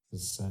has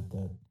said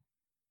that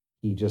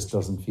he just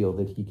doesn't feel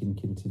that he can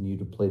continue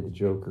to play the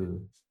Joker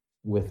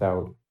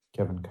without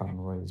Kevin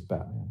Conroy as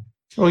Batman.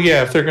 Well,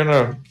 yeah, if they're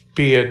gonna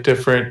be a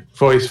different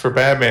voice for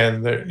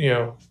Batman,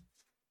 that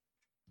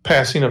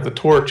passing of the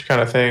torch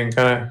kind of thing,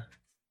 that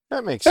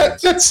makes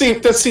sense. That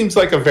seems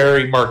like a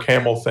very Mark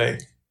Hamill thing.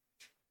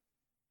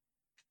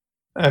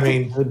 I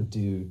mean, good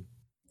dude.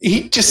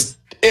 He just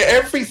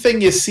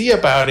everything you see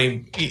about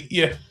him.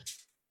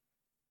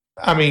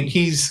 I mean,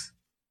 he's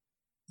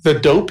the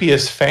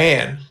dopiest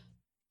fan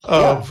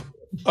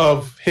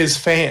of his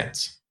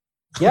fans.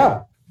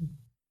 Yeah.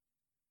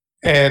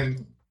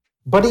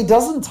 But he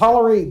doesn't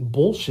tolerate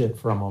bullshit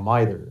from them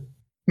either.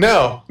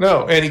 No,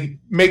 and he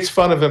makes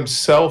fun of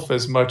himself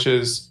as much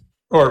as,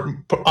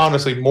 or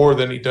honestly, more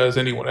than he does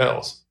anyone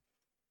else.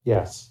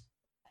 Yes.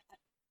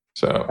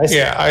 So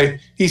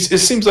it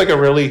seems like a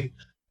really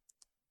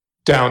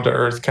down to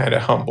earth kind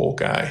of humble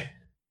guy.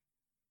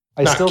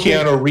 Not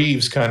Keanu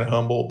Reeves kind of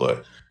humble,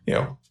 but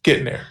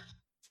getting there.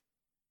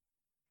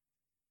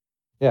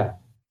 Yeah.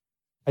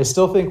 I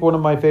still think one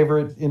of my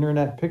favorite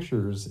internet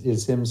pictures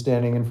is him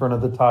standing in front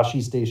of the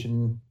Tashi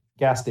Station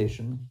gas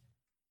station.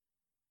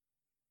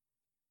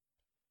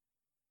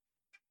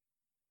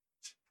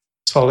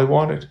 That's all they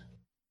wanted.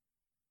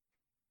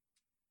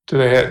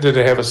 Did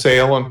they have a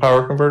sale on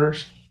power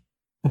converters?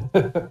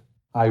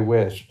 I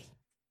wish,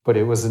 but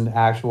it was an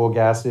actual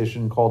gas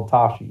station called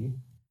Tashi.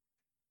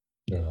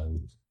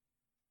 That'd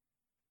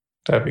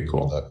be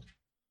cool.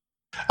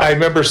 I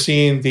remember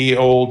seeing the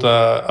old,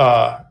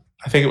 I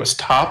think it was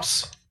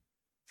Topps,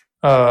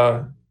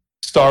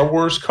 Star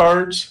Wars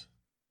cards.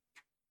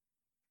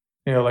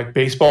 You know, like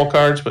baseball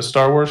cards, but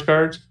Star Wars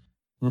cards.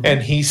 Mm-hmm.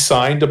 And he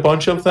signed a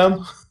bunch of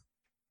them.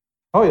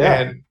 Oh,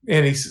 yeah.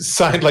 And he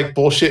signed like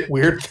bullshit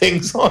weird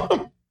things on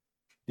them.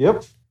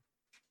 Yep.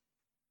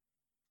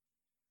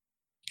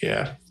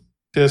 Yeah.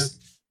 That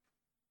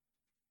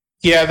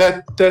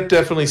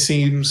definitely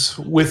seems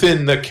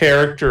within the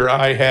character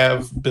I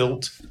have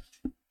built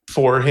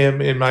for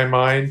him in my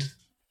mind.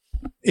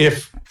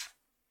 If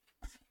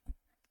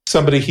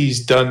somebody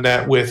he's done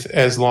that with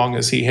as long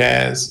as he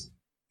has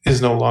is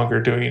no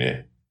longer doing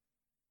it,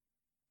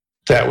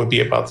 that would be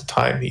about the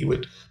time he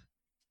would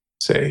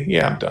say,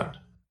 yeah, I'm done.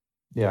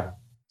 Yeah.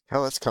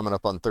 Hell, that's coming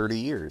up on 30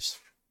 years.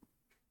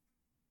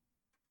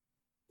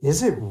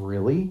 Is it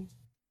really?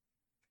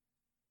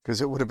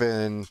 Because it would have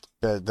been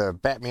the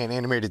Batman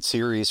animated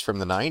series from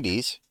the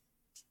 90s.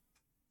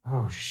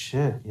 Oh,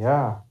 shit,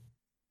 yeah.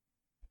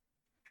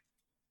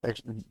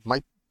 Actually,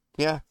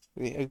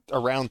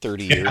 around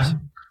 30 years.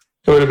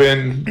 It would have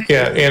been,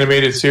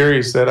 animated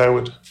series that I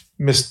would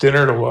miss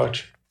dinner to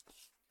watch.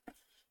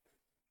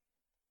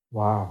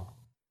 Wow.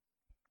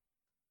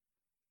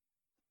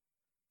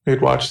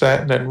 We'd watch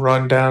that and then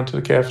run down to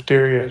the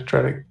cafeteria to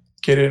try to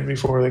get in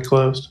before they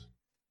closed.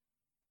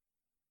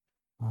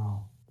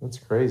 Wow, that's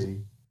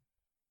crazy.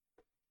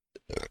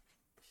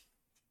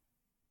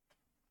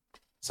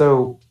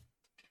 So,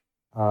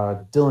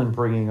 Dylan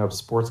bringing up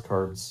sports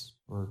cards,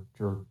 or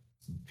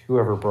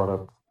whoever brought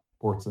up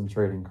sports and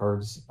trading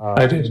cards.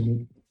 I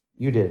did.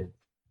 You did.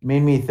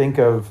 Made me think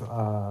of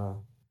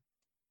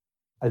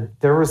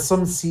there was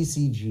some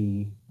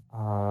CCG.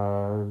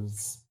 I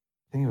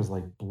think it was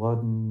like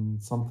Blood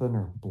and something,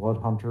 or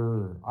Blood Hunter,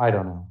 or I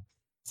don't know,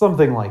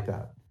 something like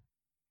that.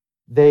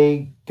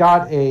 They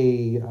got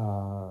a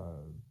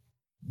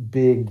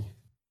big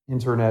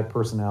internet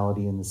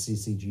personality in the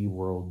CCG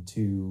world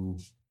to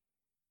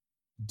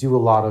do a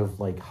lot of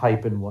like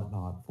hype and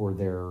whatnot for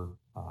their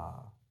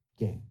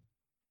game.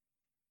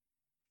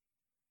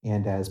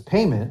 And as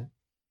payment,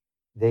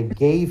 they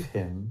gave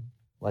him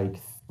like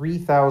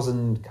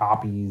 3,000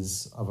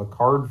 copies of a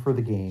card for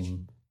the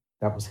game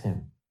that was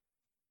him.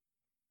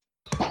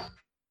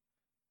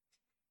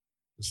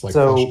 It's like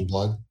Flesh and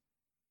Blood?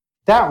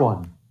 That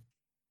one.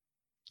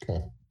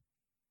 Okay.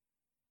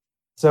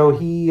 So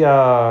he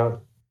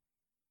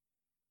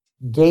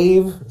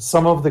gave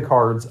some of the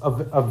cards,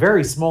 a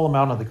very small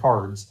amount of the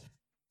cards,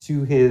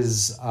 to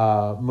his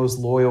most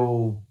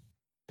loyal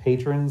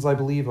patrons, I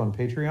believe, on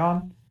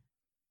Patreon,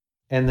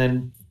 and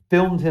then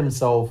filmed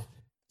himself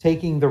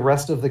taking the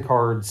rest of the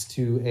cards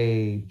to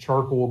a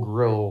charcoal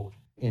grill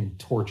and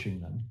torching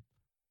them.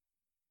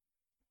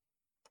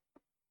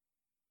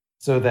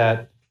 So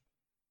that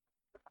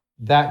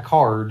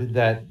card,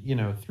 that,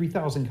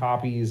 3,000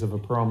 copies of a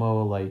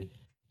promo, like,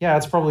 yeah,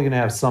 it's probably going to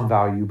have some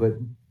value, but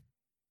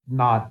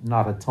not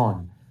a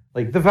ton.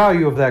 Like, the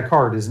value of that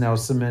card is now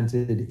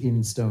cemented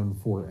in stone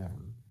forever.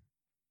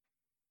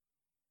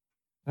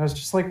 I was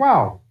just like,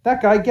 wow,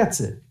 that guy gets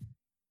it.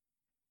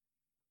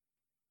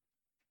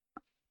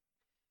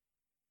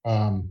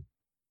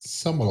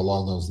 Somewhat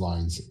along those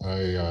lines,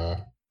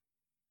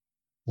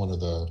 one of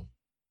the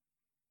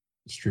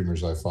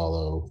streamers I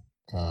follow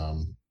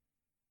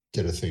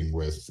did a thing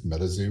with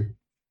MetaZoo.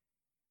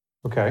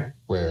 Okay.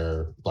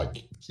 Where, like,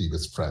 he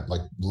was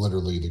like,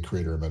 literally the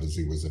creator of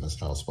MetaZoo was in his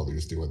house while he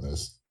was doing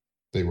this.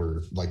 They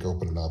were, like,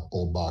 opening up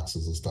old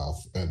boxes and stuff,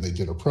 and they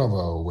did a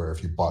promo where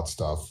if you bought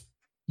stuff,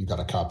 you got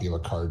a copy of a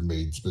card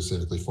made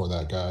specifically for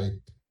that guy,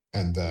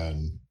 and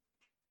then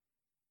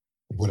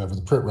whatever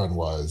the print run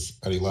was,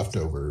 any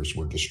leftovers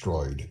were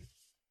destroyed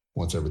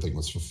once everything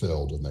was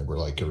fulfilled, and they were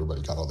like,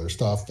 everybody got all their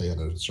stuff. They had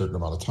a certain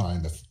amount of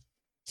time if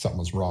something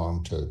was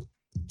wrong to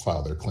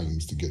file their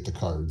claims to get the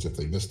cards if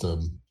they missed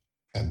them,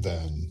 and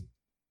then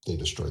they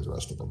destroyed the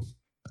rest of them.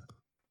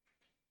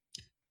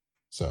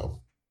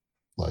 So,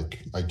 like,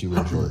 I do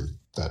enjoy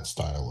that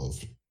style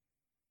of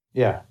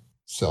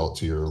sell it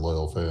to your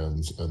loyal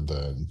fans and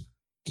then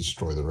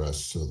destroy the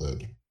rest so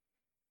that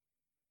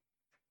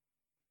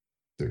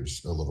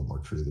there's a little more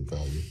creative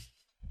value.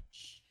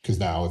 Because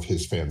now if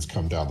his fans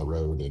come down the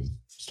road and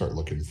start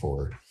looking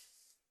for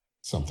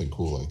something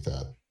cool like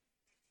that,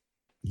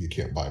 you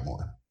can't buy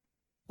more.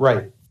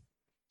 Right.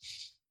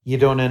 You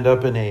don't end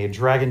up in a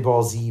Dragon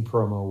Ball Z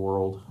promo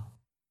world.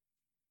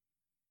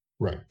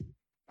 Right.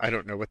 I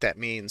don't know what that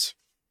means.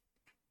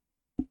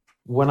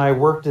 When I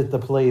worked at the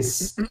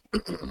place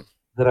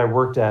that I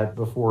worked at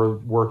before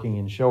working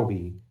in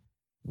Shelby,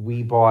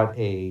 we bought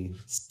a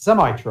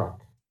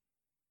semi-truck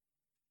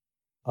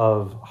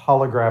of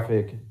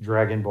holographic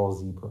Dragon Ball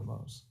Z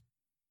promos.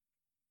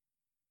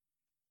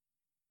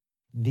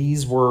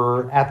 these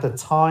were, at the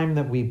time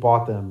that we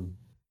bought them,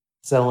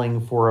 selling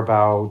for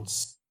about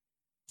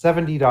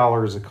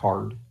 $70 a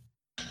card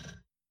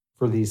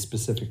for these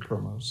specific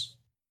promos.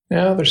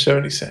 Now they're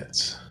 70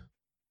 cents.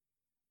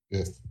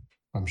 If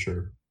I'm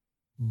sure.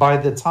 By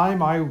the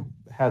time I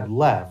had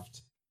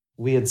left,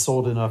 we had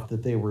sold enough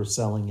that they were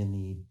selling in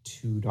the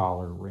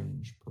 $2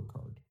 range per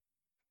card.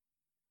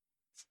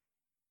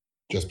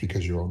 Just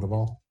because you owned them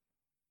all?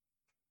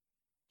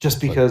 Just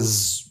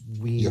because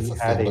we You had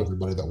fulfilled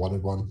everybody that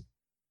wanted one?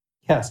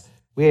 Yes,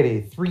 we had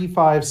a 3,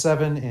 5,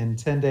 7, and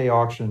 10-day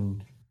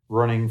auction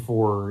running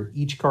for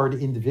each card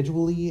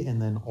individually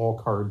and then all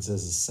cards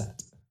as a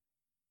set.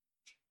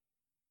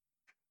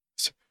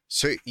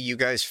 So you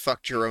guys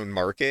fucked your own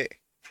market?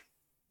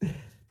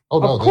 Oh,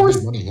 no, Of they course.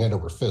 made money hand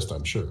over fist,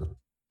 I'm sure.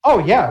 Oh,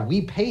 yeah,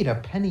 we paid a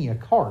penny a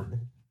card.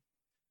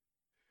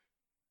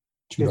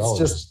 $2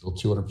 just- is still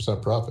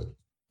 200% profit.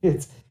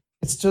 It's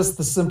just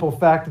the simple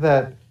fact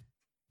that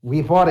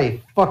we bought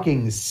a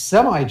fucking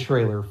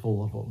semi-trailer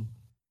full of them.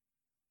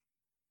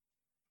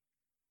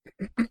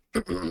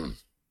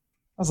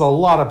 That's a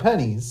lot of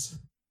pennies.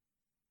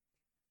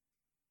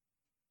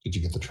 Did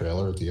you get the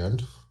trailer at the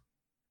end?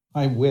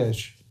 I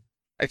wish.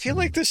 I feel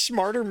like the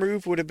smarter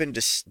move would have been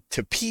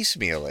to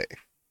piecemeal it.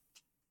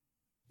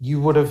 You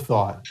would have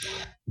thought.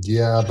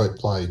 Yeah,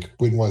 but like,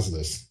 when was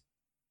this?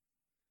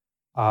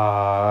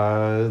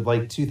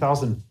 Like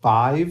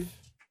 2005.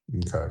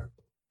 Okay.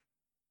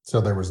 So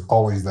there was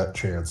always that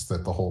chance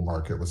that the whole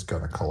market was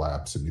going to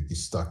collapse and you'd be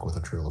stuck with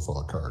a trailer full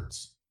of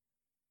cards.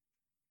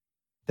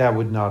 That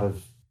would not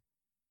have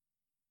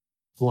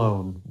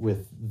flown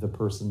with the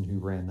person who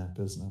ran that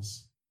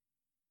business.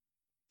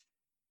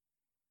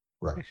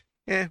 Right.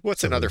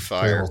 What's So another the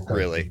fire, trail's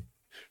really?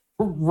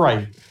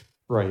 Right.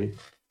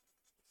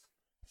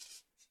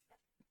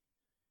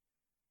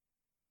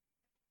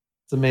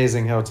 It's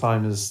amazing how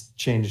time has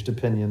changed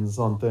opinions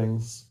on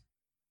things.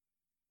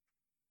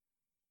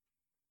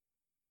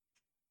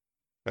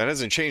 That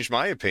hasn't changed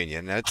my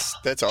opinion.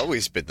 That's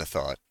always been the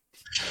thought.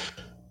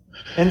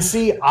 And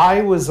see,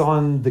 I was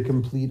on the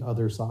complete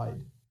other side.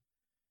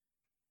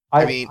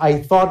 I mean- I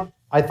thought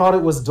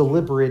it was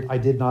deliberate. I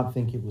did not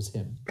think it was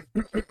him.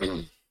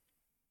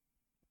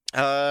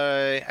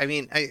 I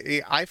mean,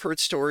 I've heard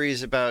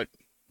stories about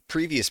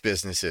previous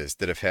businesses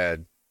that have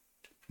had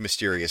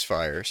mysterious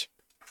fires.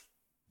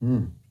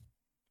 Hmm.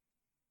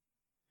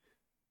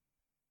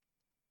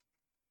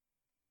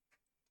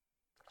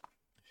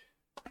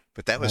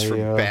 But that was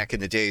from back in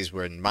the days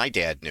when my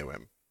dad knew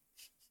him.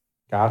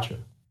 Gotcha.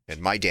 And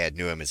my dad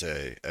knew him as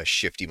a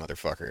shifty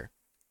motherfucker.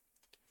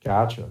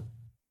 Gotcha.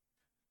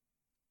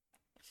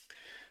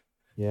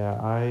 Yeah,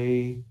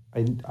 I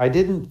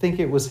didn't think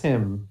it was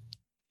him,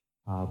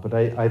 but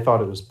I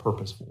thought it was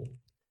purposeful.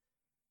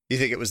 You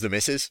think it was the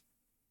missus?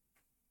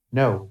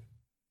 No,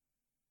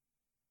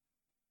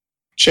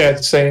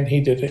 Chad's saying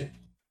he did it.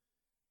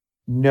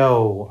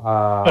 no.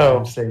 Oh.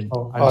 I'm saying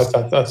I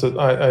thought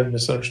I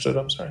misunderstood.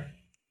 I'm sorry.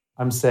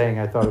 I'm saying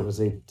I thought it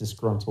was a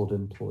disgruntled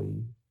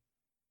employee.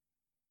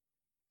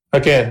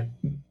 Again,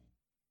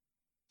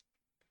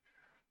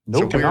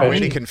 Nope, It's a not weird way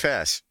to me.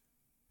 confess.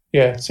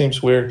 yeah, it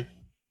seems weird.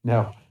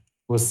 No,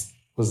 was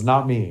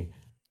not me.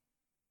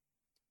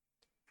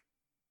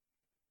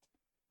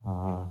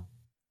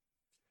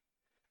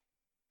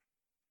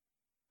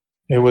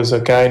 It was a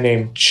guy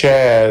named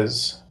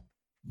Chaz.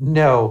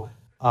 No,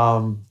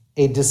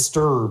 a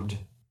disturbed,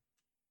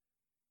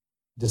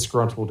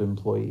 disgruntled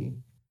employee.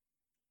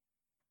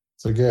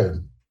 So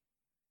again,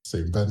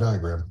 same Venn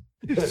diagram.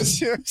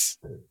 Yes.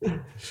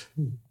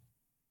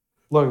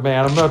 Look,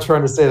 man, I'm not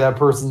trying to say that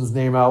person's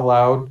name out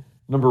loud.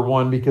 Number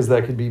one, because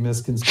that could be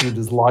misconstrued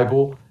as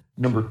libel.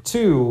 Number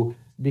two,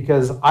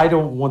 because I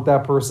don't want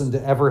that person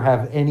to ever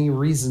have any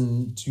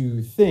reason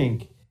to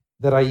think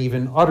that I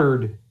even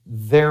uttered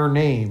their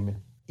name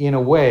in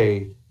a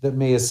way that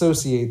may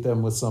associate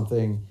them with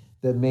something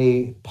that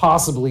may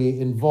possibly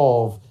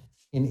involve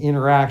an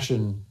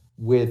interaction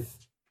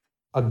with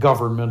a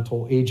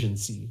governmental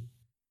agency.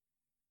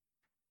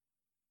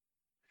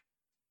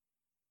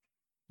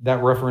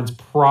 That reference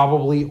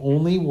probably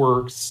only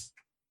works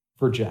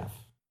for Jeff.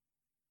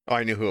 Oh,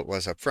 I knew who it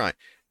was up front.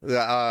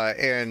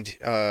 And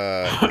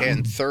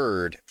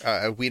third,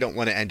 we don't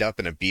want to end up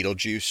in a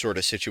Beetlejuice sort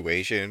of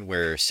situation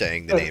where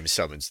saying the name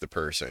summons the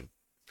person.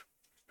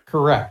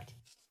 Correct.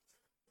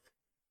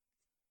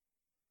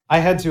 I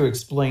had to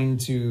explain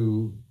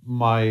to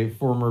my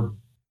former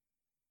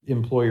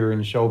employer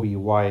in Shelby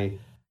why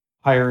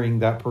hiring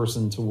that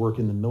person to work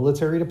in the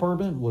military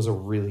department was a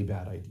really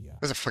bad idea.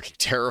 That was a fucking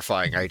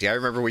terrifying idea. I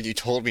remember when you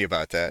told me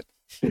about that.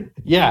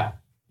 Yeah.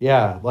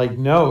 Like,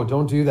 no,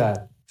 don't do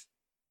that.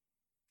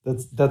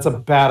 That's a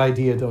bad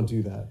idea. Don't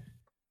do that.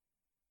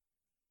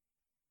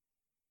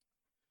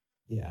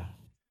 Yeah.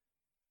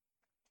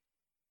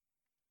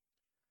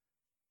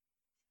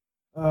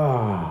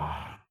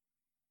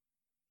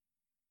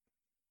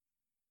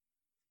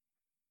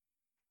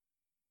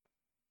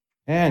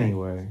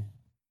 Anyway.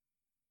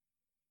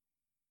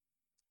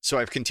 So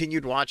I've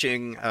continued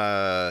watching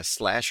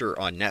Slasher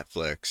on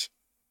Netflix.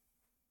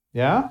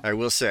 Yeah. I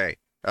will say,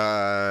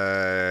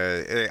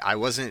 I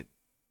wasn't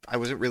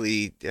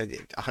really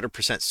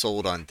 100%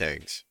 sold on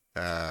things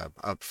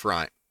up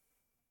front,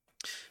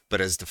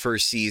 but as the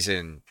first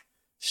season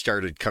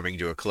started coming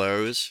to a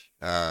close,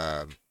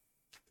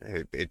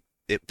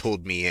 it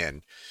pulled me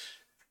in,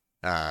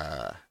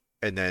 and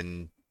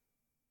then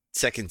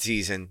second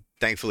season,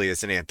 thankfully,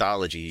 it's an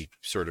anthology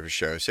sort of a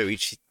show, so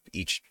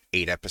each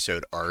 8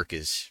 episode arc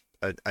is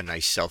a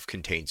nice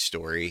self-contained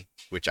story,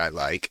 which I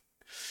like.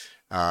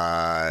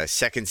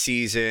 Second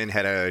season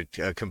had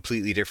a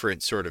completely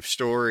different sort of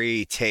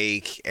story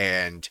take,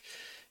 and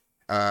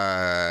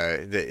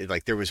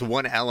there was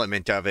one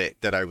element of it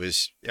that I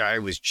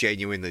was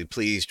genuinely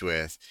pleased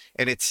with,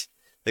 and it's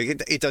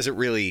like it doesn't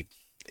really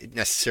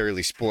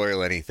necessarily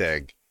spoil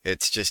anything.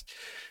 It's just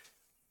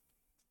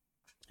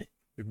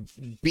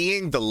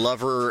being the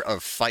lover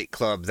of Fight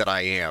Club that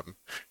I am.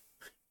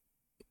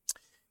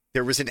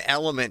 There was an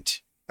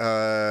element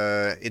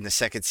in the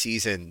second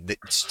season that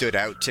stood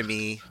out to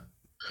me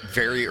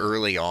very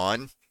early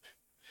on,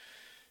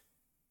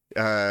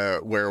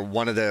 where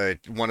one of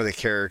the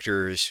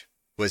characters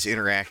was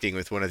interacting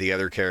with one of the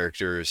other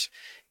characters,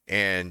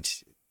 and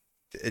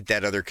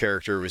that other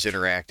character was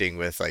interacting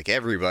with like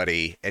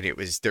everybody, and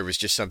there was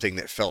just something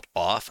that felt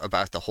off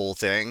about the whole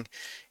thing,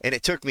 and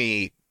it took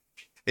me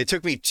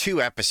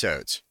 2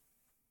 episodes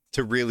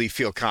to really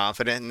feel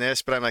confident in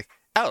this, but I'm like,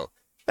 oh,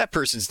 that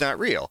person's not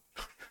real.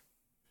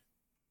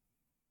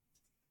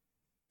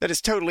 That is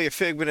totally a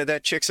figment of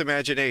that chick's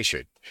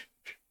imagination.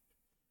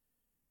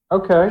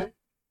 Okay.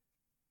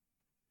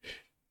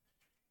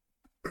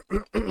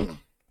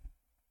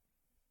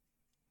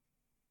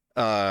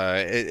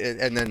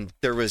 And then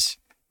there was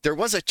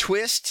a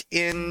twist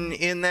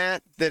in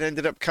that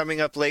ended up coming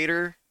up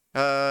later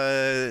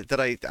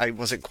that I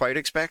wasn't quite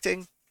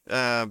expecting.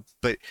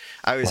 But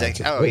I was like,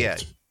 oh yeah,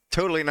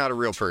 totally not a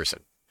real person.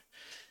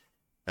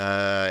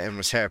 And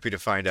was happy to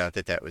find out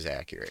that was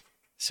accurate.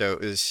 So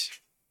it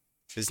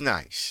was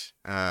nice.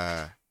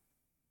 Yeah.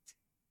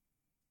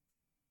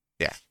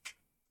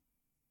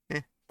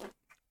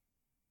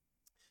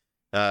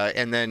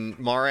 And then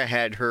Mara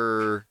had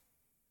her,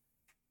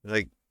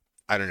 like,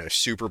 I don't know,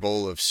 Super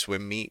Bowl of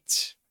swim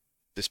meets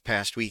this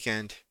past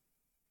weekend.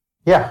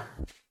 Yeah.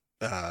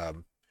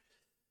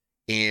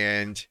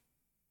 And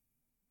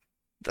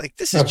like,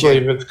 this is, I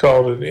believe it's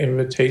called an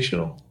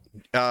invitational.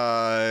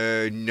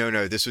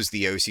 No, this was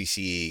the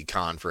OCC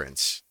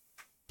conference,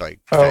 like,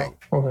 thing.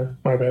 Oh, okay,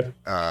 my bad.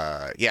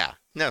 Yeah,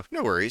 no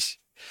worries.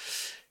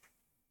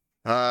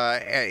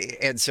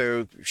 And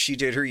so she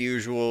did her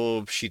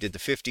usual. She did the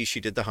 50. She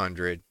did the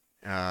 100.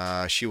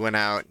 She went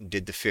out and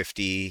did the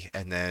 50,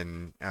 and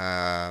then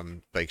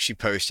like, she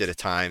posted a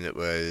time that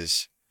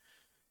was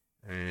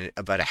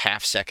about a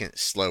half second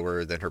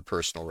slower than her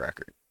personal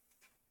record.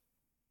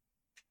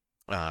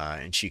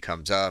 And she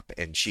comes up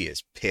and she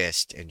is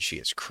pissed and she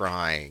is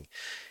crying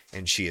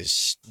and she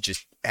is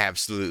just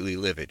absolutely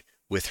livid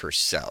with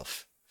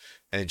herself.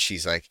 And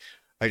she's like,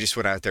 I just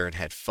went out there and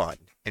had fun.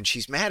 And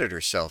she's mad at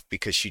herself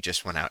because she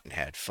just went out and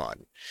had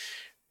fun.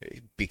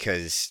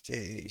 Because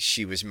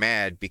she was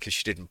mad because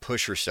she didn't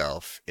push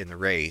herself in the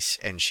race,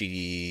 and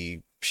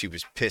she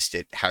was pissed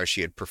at how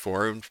she had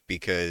performed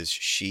because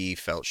she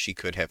felt she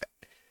could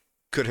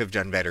have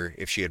done better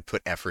if she had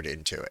put effort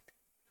into it.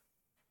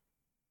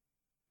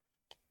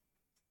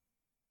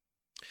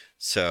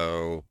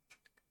 So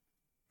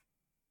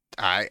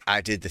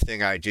I did the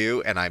thing I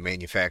do, and I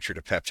manufactured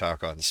a pep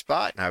talk on the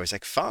spot, and I was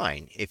like,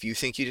 fine, if you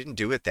think you didn't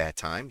do it that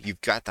time,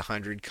 you've got the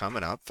 100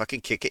 coming up, fucking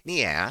kick it in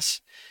the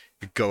ass,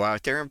 go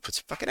out there and put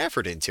some fucking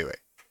effort into it.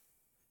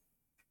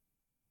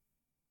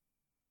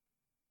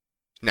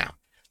 Now,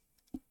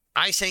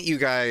 I sent you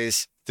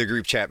guys the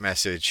group chat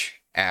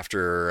message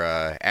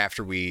after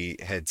we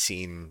had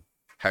seen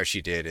how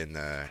she did in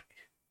the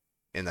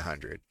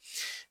 100.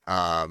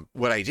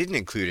 What I didn't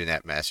include in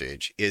that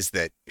message is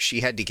that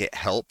she had to get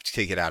help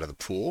to get out of the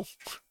pool.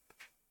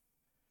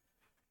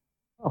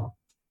 Oh.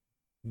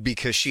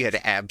 Because she had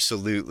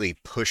absolutely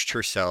pushed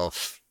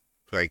herself,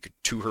 like,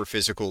 to her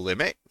physical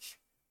limit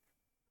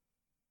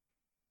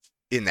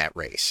in that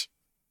race.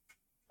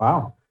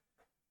 Wow.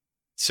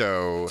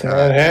 So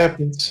that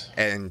happens.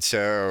 And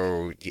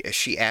so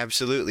she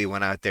absolutely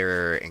went out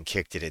there and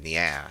kicked it in the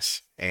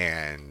ass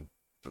and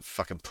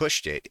fucking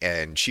pushed it,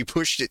 and she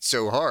pushed it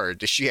so hard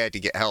that she had to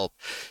get help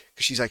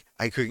because she's like,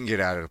 I couldn't get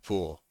out of the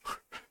pool.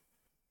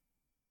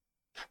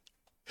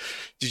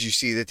 Did you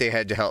see that they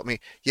had to help me?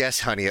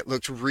 Yes, honey, it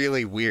looked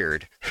really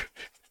weird.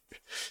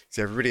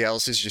 Everybody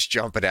else is just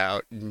jumping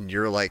out and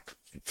you're like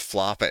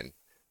flopping,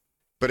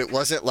 but it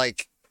wasn't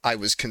like I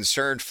was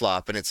concerned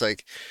flopping. It's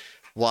like,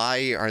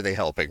 why are they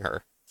helping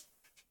her?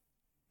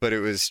 But it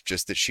was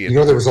just that she had,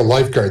 there was a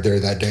lifeguard there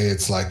that day.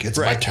 It's like, it's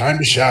right. My time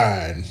to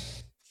shine.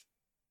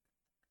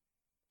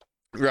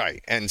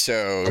 Right. And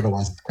so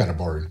otherwise it's kind of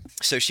boring.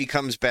 So she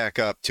comes back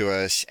up to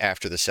us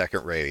after the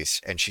second race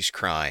and she's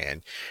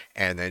crying.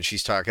 And then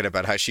she's talking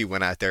about how she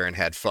went out there and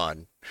had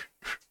fun.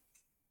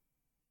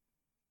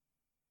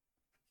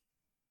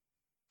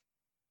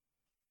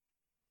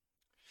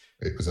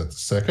 Wait, was that the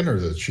second, or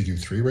did she do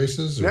 3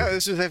 races? Or? No,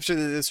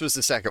 this was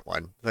the second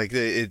one.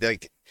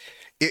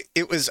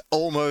 It was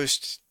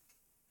almost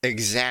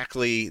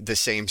exactly the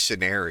same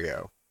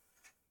scenario.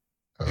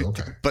 Oh,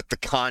 okay. But the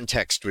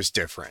context was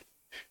different.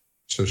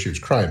 So she was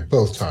crying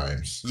both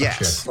times. Yes.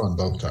 She had fun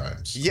both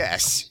times.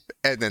 Yes.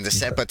 And then the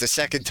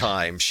second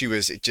time she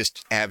was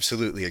just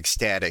absolutely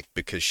ecstatic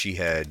because she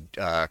had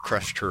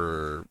crushed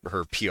her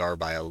PR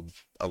by it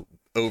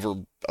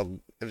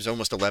was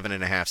almost 11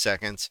 and a half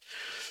seconds.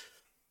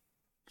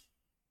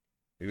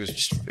 It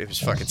was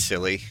fucking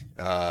silly.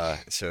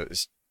 So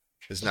it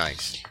was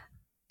nice.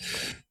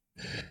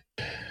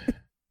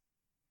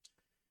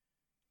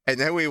 And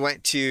then we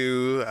went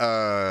to,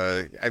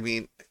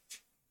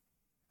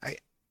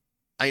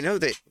 I know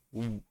that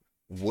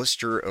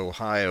Worcester,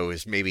 Ohio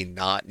is maybe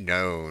not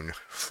known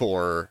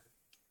for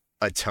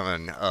a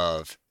ton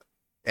of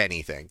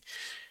anything,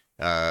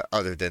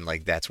 other than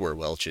like that's where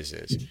Welch's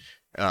is.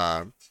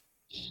 I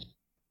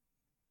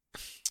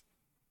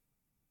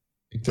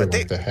think they're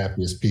like the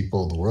happiest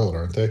people in the world,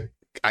 aren't they?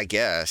 I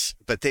guess,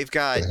 but they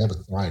have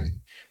a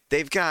sign.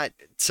 They've got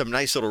some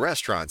nice little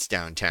restaurants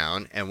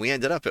downtown, and we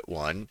ended up at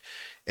one,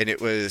 and it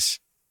was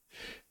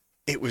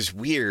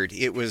weird.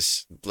 It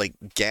was like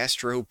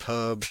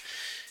gastropub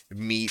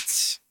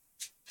meets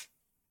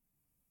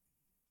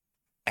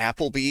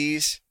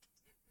Applebee's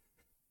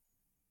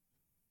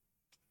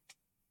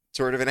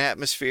sort of an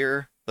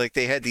atmosphere. Like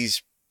they had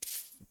these,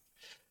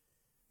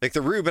 like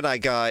the Reuben I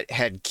got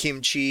had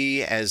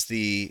kimchi as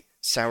the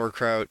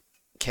sauerkraut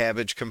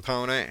cabbage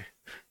component.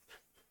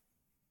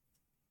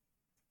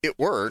 It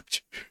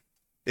worked.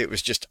 It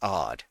was just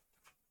odd.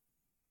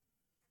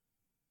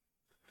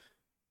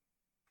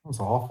 That was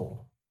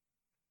awful.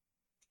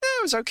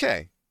 It was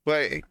okay.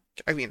 Well,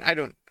 I mean, I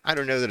don't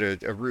know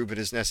that a Reuben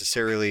is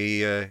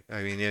necessarily. In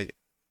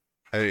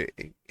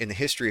the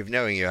history of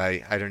knowing you,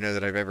 I don't know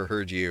that I've ever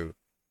heard you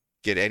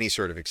get any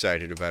sort of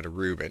excited about a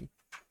Reuben.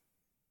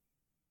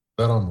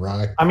 That on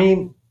rye? I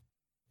mean,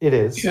 it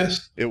is.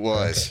 Yes, it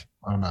was. Okay.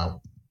 I'm out.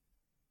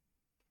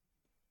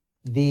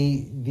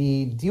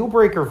 The deal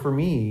breaker for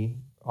me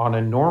on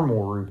a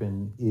normal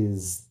Reuben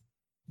is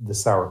the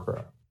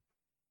sauerkraut.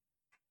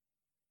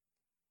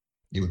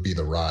 It would be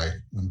the rye.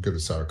 I'm good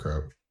with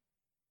sauerkraut.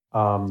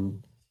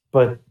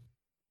 But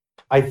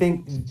I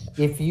think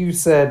if you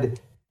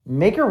said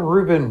make a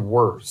Reuben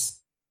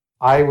worse,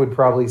 I would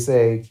probably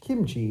say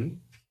kimchi.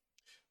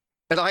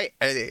 And I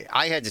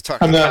had to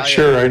talk. I'm not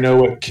sure I know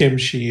what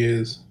kimchi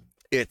is.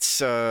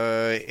 It's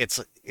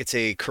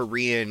a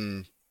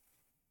Korean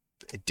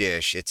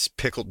dish. It's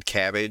pickled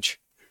cabbage.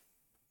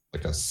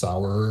 Like a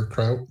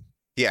sauerkraut?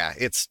 Yeah,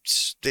 it's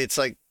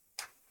like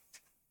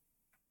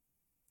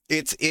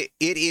it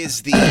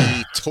is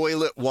the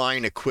toilet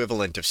wine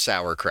equivalent of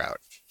sauerkraut.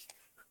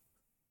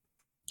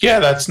 Yeah,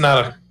 that's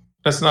not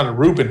a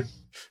Reuben.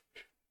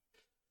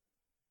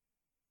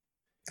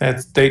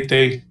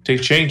 They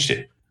changed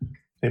it.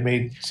 They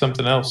made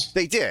something else.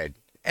 They did.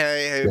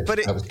 Yeah,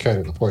 but that was kind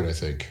of the point, I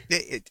think.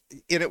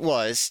 It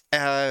was.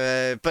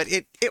 But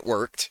it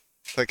worked.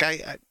 Like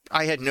I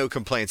had no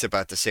complaints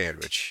about the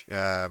sandwich.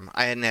 I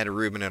hadn't had a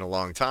Reuben in a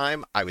long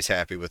time. I was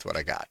happy with what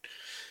I got.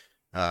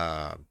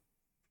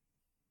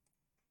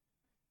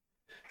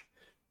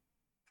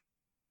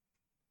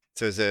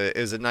 So it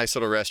was a nice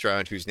little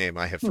restaurant whose name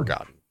I have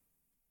forgotten.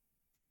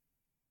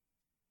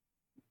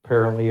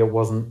 Apparently, it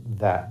wasn't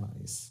that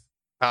nice.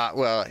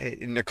 Well,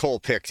 Nicole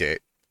picked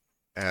it.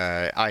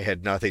 I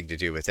had nothing to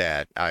do with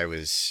that. I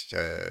was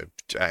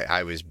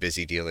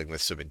busy dealing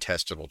with some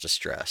intestinal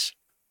distress.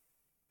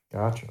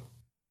 Gotcha.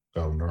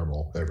 Oh,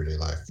 normal everyday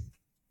life.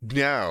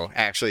 No,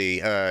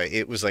 actually,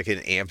 it was like an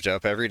amped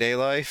up everyday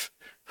life.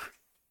 It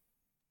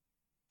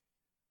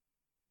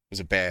was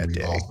a bad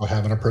day. Also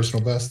having a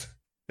personal best?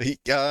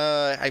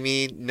 I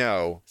mean,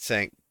 no.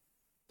 Thank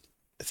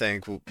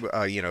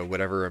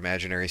whatever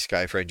imaginary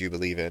sky friend you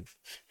believe in.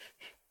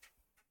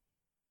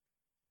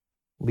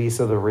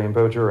 Lisa the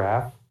rainbow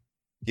giraffe.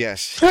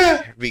 Yes,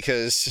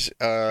 because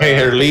hey,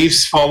 her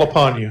leaves fall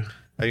upon you.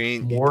 I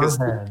mean,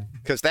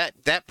 because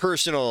that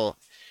personal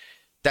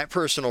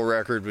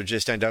record would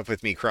just end up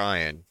with me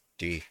crying.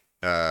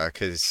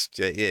 Because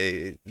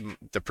the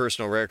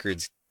personal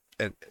record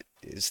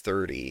is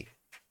 30.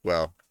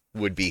 Well,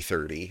 would be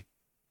 30.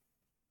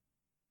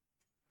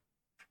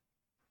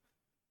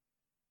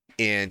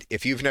 And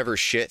if you've never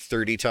shit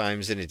 30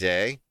 times in a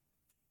day,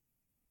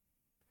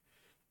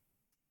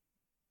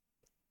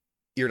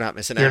 you're not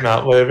missing out. You're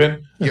not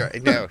living.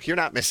 You're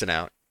not missing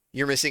out.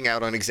 You're missing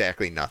out on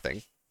exactly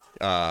nothing.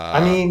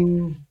 I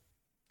mean,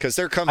 because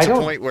there comes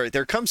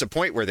a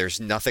point where there's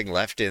nothing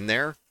left in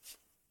there,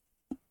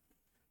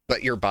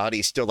 but your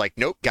body's still like,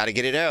 nope, got to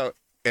get it out,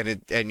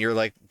 and you're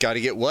like, got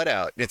to get what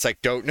out? And it's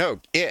like, don't know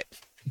it,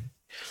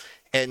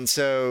 and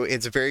so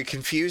it's very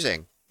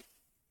confusing.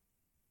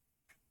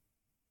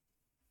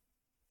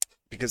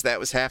 Because that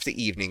was half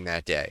the evening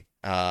that day.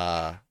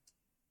 It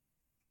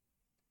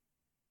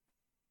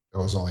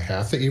was only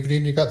half the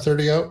evening you got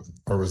 30 out?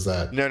 Or was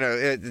that? No.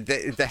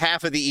 The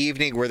half of the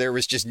evening where there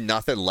was just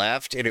nothing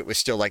left and it was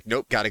still like,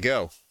 nope, gotta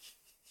go.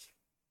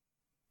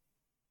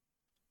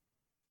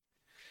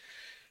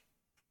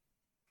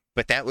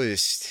 but that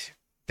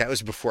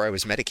was before I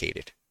was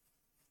medicated.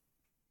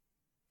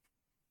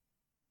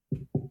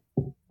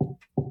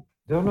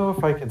 Don't know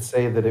if I could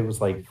say that it was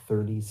like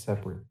 30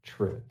 separate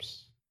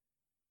trips,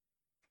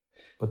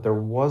 but there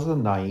was a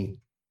night,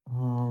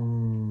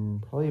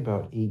 probably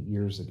about 8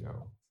 years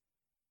ago,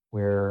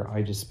 where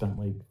I just spent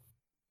like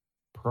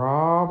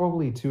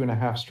probably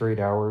 2.5 straight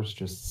hours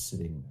just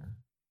sitting there.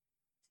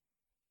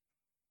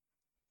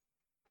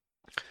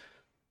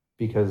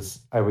 Because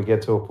I would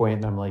get to a point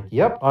and I'm like,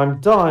 yep, I'm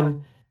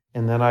done.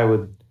 And then I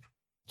would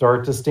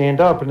start to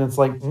stand up and it's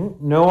like,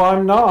 no,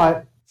 I'm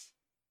not.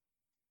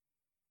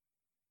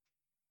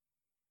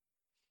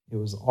 It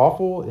was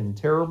awful and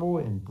terrible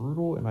and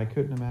brutal, and I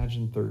couldn't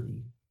imagine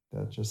 30.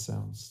 That just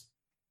sounds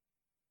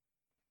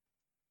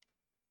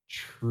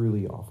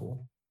truly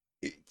awful.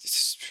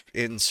 It's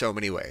in so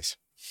many ways.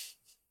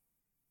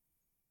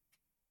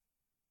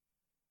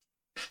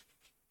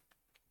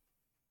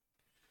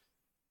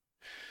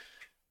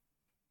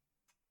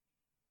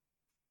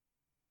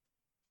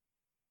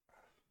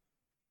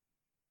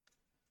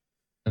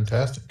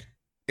 Fantastic.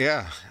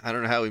 Yeah, I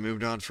don't know how we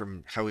move on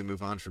from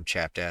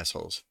chapped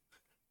assholes.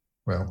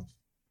 Well,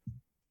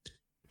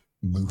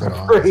 moving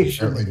on is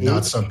apparently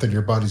not something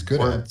your body's good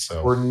at.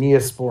 So, or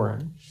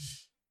Neosporin.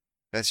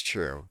 That's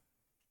true.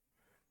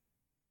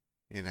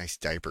 A nice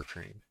diaper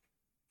cream.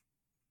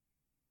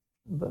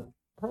 That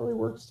probably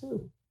works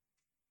too.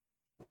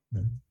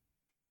 Yeah.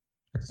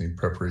 I think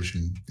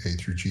preparation A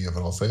through G of it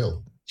all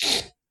failed.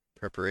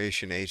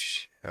 Preparation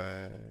H,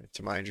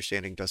 to my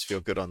understanding, does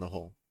feel good on the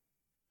whole.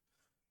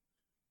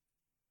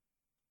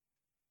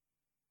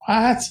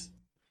 What?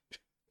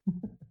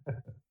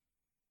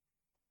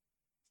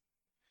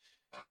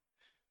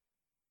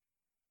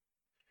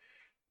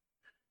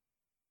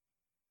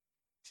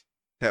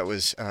 That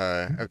was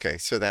okay.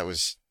 So that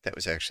was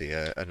actually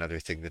another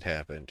thing that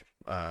happened.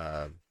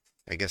 I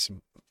guess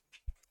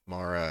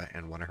Mara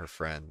and one of her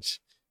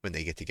friends, when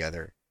they get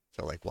together,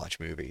 they'll like watch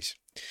movies,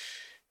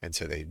 and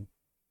so they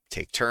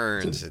take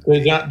turns.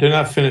 Do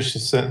not finish the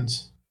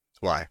sentence.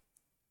 Why?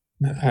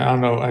 I don't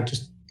know.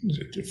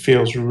 It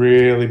feels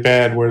really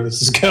bad where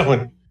this is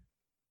going.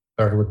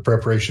 Started with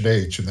preparation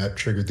H, and that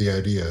triggered the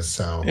idea.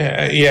 So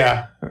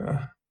yeah.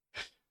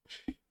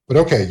 But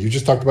okay, you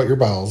just talked about your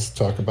bowels.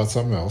 Talk about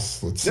something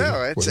else. Let's see.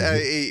 No, it's.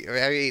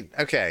 I mean,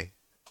 okay.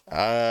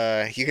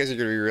 You guys are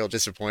gonna be real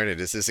disappointed.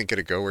 This isn't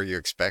gonna go where you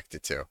expect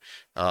it to.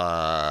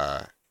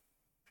 And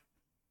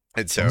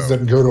so it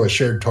doesn't go to a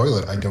shared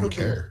toilet. I don't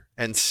care.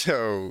 And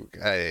so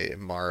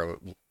Mara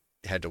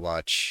had to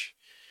watch,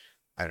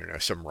 I don't know,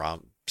 some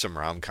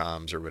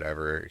rom-coms or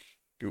whatever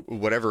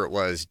it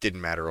was.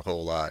 Didn't matter a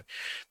whole lot,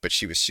 but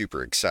she was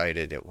super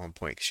excited at one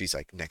point. She's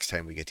like, next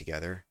time we get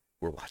together,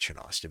 we're watching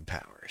Austin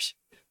Powers.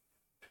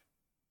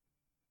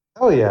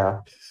 Oh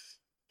yeah.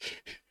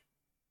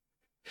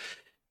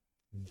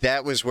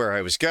 That was where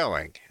I was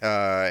going.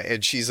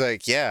 And she's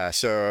like, yeah,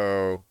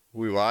 so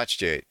we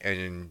watched it,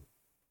 and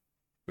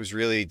it was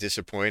really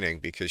disappointing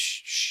because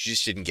she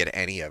just didn't get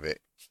any of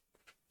it.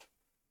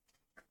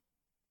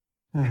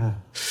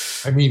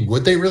 I mean,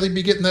 would they really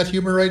be getting that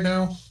humor right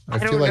now? I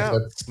feel like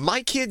that's...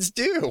 My kids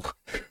do.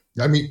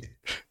 I mean,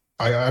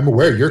 I'm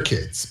aware your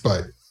kids,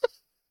 but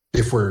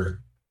if we're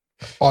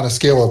on a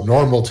scale of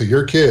normal to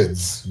your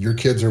kids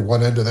are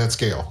one end of that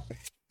scale.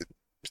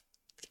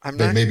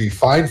 They may be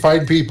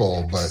fine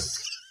people, but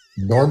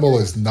normal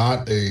is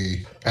not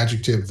a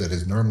adjective that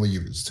is normally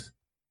used.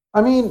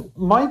 I mean,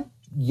 my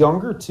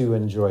younger two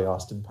enjoy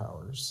Austin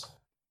Powers.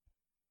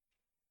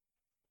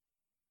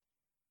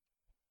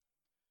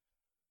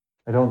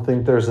 I don't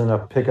think there's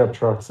enough pickup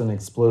trucks and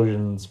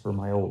explosions for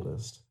my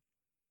oldest.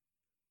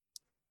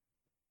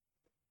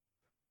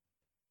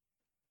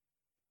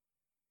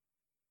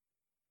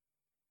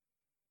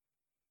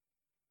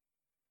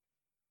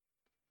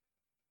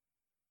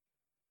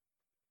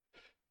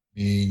 I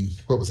mean,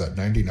 what was that,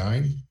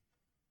 99?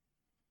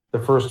 The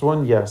first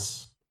one,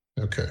 yes.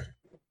 Okay.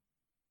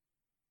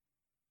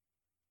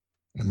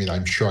 I mean,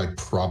 I'm sure I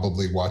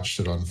probably watched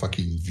it on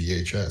fucking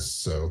VHS,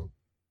 so.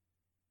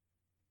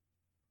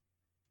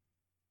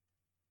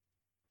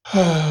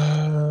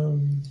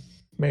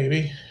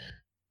 Maybe.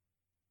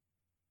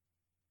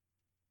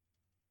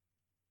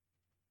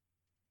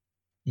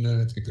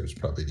 No, I think there's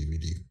probably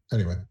DVD.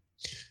 Anyway.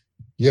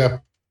 Yeah.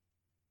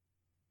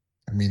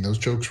 I mean, those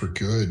jokes were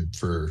good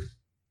for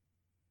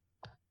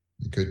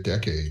a good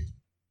decade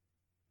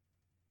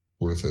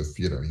worth of,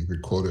 you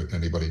could quote it and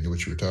anybody knew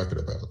what you were talking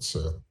about.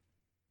 So,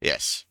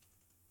 yes,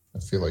 I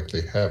feel like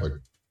they have a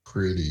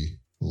pretty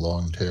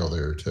long tail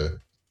there to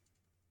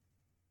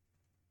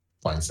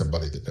find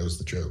somebody that knows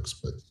the jokes,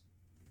 but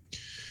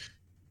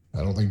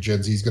I don't think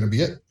Gen Z is going to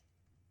be it.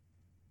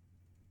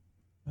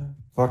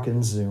 Fucking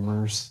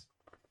Zoomers.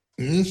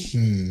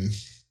 Mm-hmm.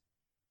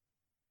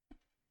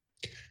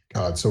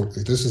 God, so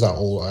this is how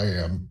old I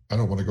am. I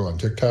don't want to go on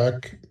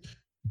TikTok,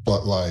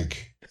 but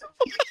like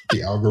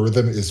the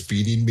algorithm is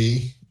feeding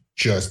me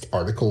just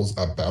articles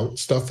about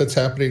stuff that's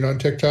happening on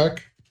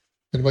TikTok.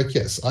 And I'm like,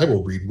 yes, I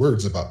will read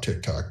words about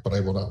TikTok, but I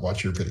will not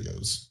watch your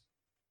videos.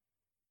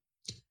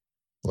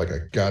 like a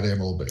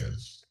goddamn old man.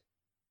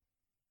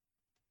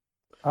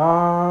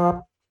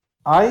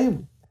 I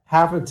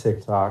have a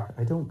TikTok.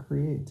 I don't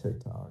create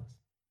TikToks.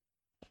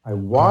 I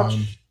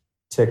watch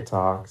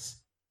TikToks,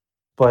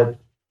 but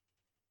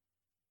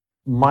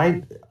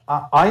I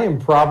am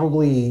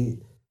probably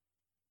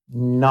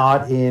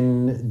not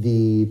in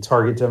the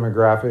target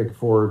demographic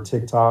for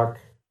TikTok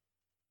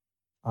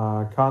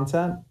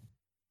content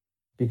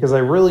because I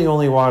really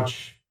only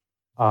watch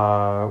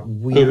weird.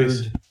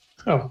 Movies.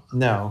 Oh,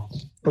 No,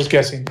 I was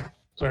guessing.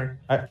 Sorry.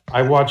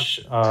 I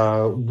watch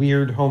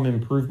weird home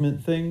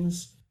improvement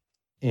things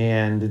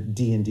and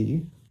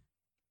D&D.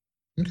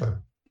 Okay.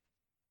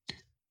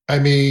 I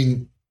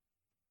mean,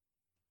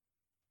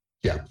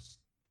 yeah.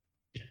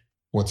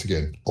 Once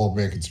again, old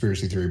man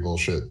conspiracy theory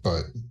bullshit,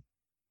 but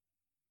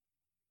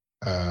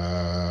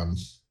I'm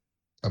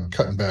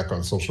cutting back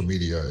on social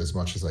media as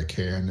much as I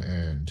can,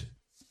 and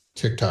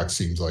TikTok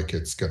seems like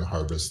it's going to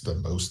harvest the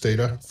most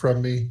data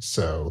from me.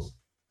 So,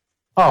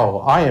 Oh,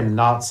 I am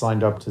not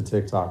signed up to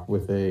TikTok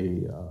with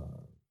a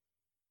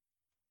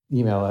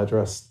email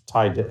address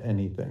tied to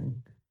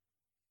anything.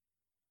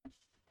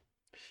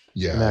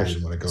 yeah, I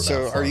didn't want to go that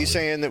So far. are you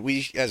saying that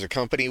we, as a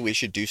company, we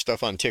should do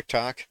stuff on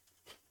TikTok?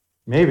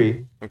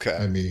 Maybe. Okay.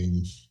 I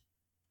mean,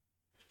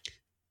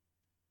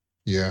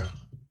 yeah,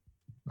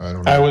 I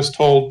don't know. I was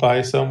told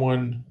by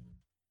someone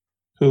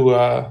who,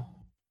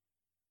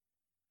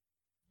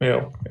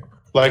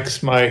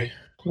 likes my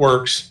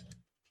works,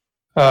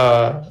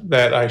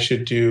 that I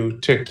should do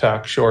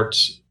TikTok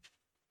shorts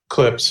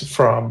clips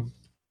from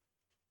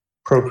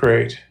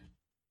Procreate.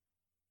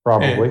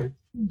 Probably. And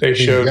they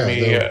showed Yeah,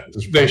 me. there's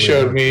They probably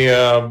showed more. me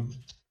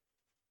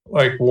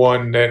like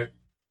one that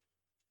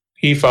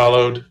he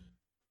followed,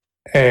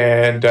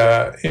 and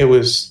it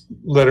was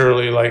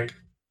literally like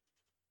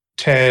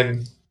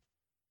 10,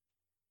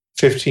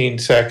 15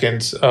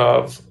 seconds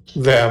of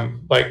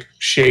them like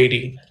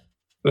shading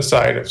the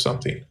side of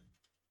something.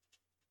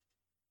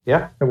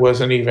 Yeah. It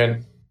wasn't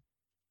even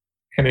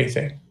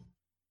anything.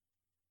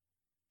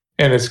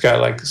 And it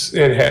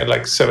had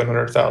like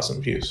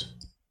 700,000 views.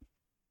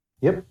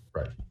 Yep.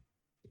 Right.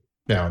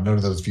 Now, none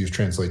of those views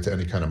translate to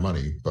any kind of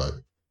money, but,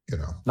 you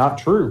know. Not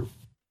true.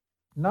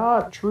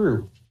 Not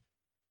true.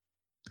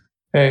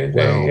 They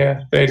do.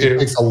 It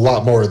makes a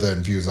lot more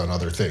than views on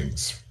other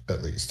things,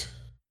 at least.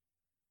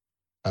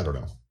 I don't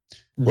know.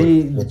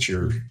 What's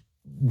your...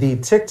 The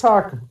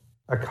TikTok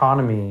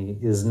economy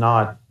is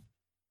not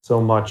so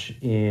much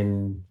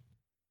in,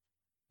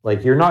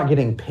 like, you're not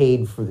getting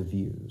paid for the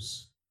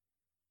views.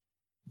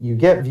 You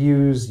get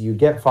views, you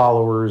get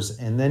followers,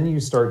 and then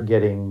you start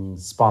getting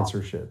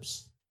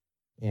sponsorships.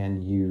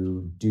 And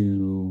you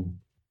do,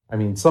 I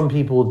mean, some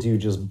people do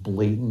just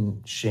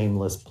blatant,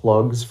 shameless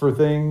plugs for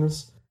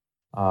things.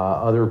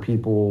 Other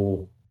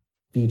people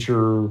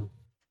feature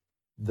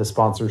the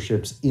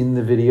sponsorships in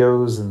the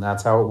videos, and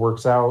that's how it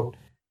works out.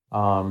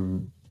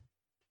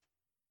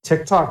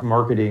 TikTok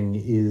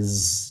marketing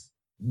is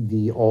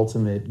the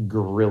ultimate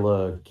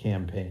guerrilla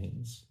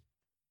campaigns.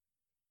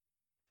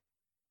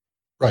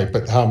 Right,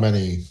 but how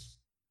many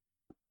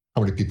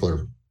people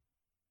are,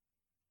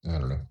 I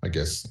don't know, I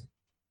guess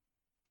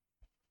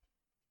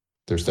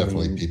there's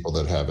definitely people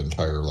that have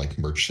entire like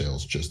merch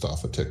sales just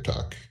off of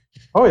TikTok.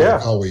 Oh yeah.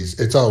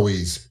 It's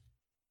always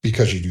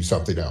because you do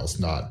something else,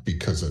 not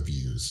because of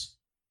views.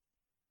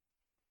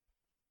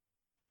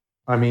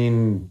 I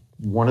mean,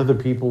 one of the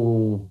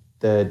people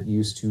that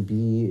used to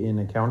be in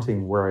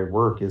accounting where I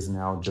work is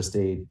now just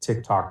a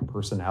TikTok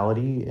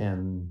personality,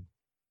 and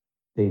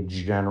they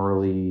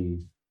generally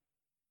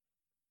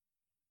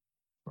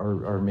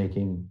are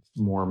making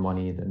more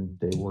money than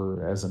they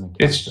were as an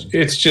accountant.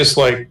 It's just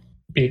like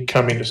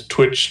becoming a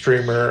Twitch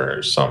streamer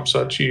or some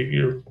such.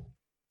 You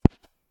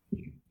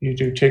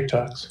do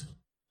TikToks.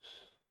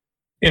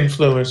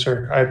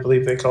 Influencer, I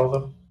believe they call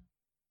them.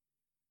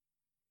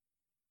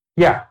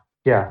 Yeah.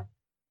 Yeah,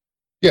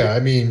 I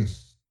mean,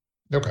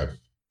 okay.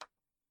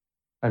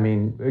 I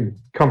mean,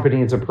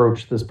 companies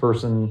approach this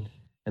person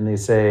and they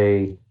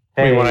say,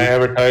 hey, we want to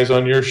advertise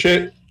on your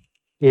shit.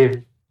 If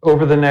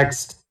over the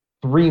next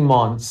 3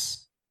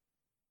 months,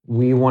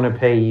 we want to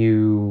pay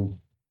you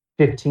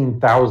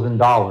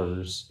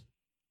 $15,000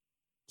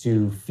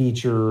 to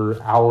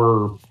feature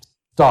our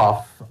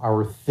stuff,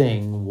 our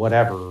thing,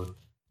 whatever,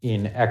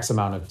 in X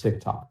amount of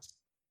TikToks.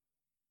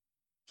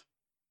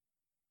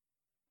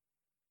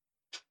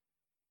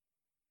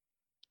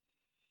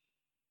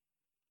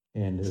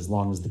 And as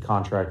long as the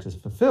contract is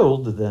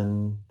fulfilled,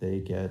 then they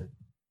get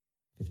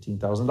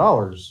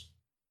 $15,000.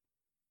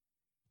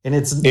 And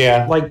it's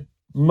like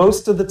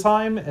most of the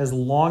time, as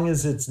long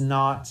as it's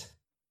not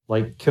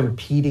like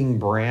competing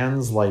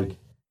brands, like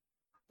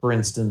for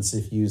instance,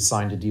 if you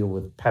signed a deal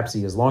with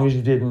Pepsi, as long as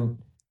you didn't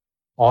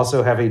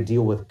also have a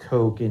deal with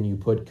Coke and you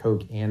put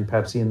Coke and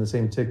Pepsi in the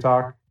same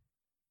TikTok,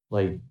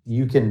 like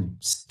you can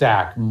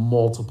stack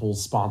multiple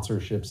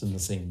sponsorships in the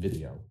same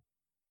video.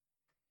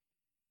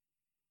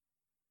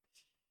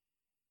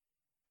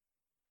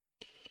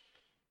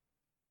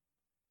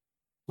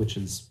 Which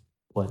is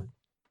what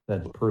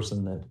that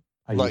person that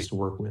I used to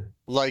work with.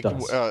 Like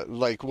Does.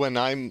 like when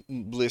I'm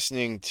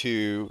listening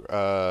to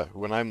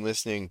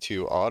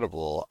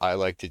Audible, I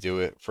like to do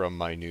it from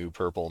my new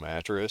purple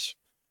mattress.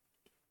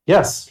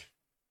 Yes.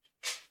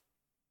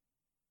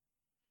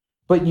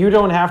 But you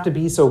don't have to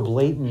be so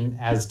blatant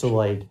as to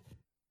like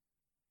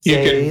You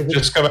say can that,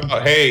 just come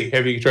out, hey,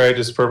 have you tried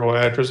this purple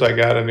mattress? I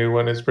got a new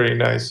one. It's pretty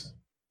nice.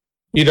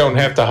 You don't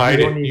have to hide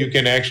don't it. need You it.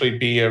 can actually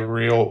be a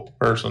real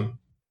person.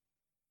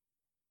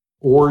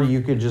 Or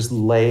you could just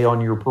lay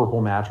on your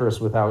purple mattress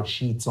without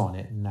sheets on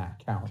it, and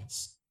that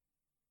counts.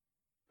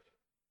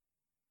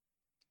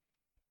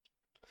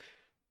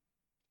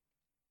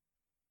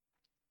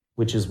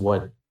 Which is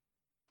what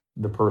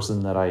the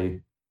person that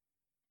I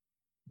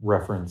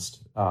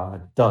referenced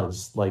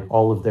does. Like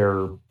all of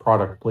their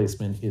product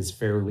placement is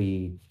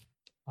fairly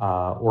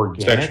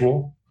organic.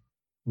 Sexual?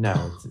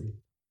 No,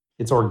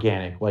 it's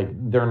organic. Like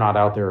they're not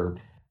out there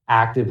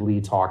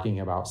actively talking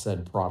about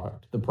said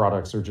product. The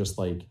products are just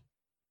like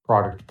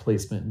product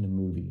placement in a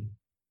movie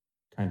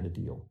kind of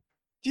deal.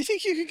 Do you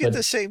think you could get But-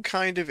 the same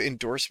kind of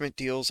endorsement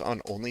deals on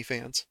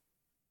OnlyFans?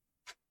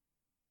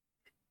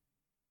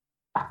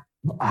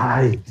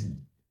 I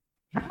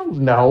don't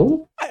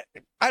know.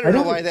 I don't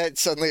know why that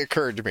suddenly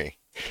occurred to me.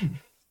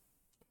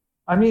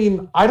 I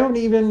mean, I don't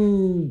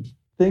even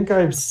think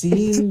I've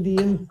seen the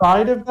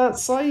inside of that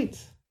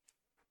site.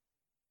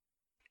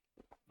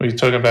 Are you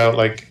talking about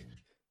like,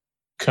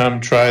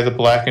 come try the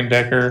Black &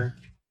 Decker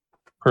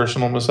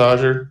personal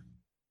massager?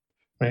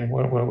 I mean,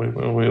 what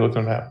are we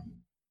looking at? I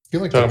feel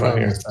like Talking the about problem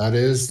here. with that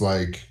is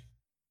like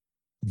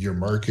your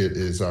market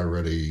is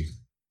already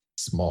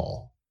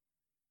small.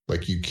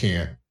 Like you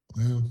can't.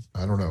 Well,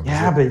 I don't know.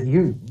 Yeah, but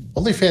you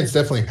OnlyFans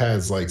definitely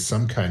has like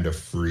some kind of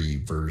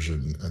free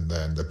version and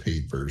then the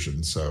paid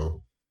version.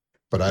 So,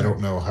 but I don't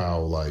know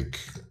how like.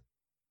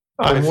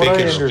 I From think what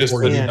I it's just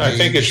understand- I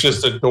think it's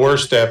just a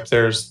doorstep.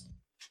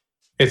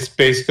 It's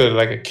basically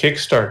like a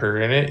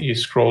Kickstarter in it. You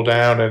scroll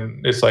down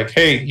and it's like,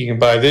 hey, you can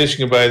buy this,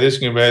 you can buy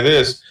this, you can buy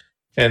this.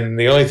 And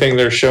the only thing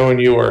they're showing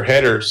you are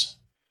headers.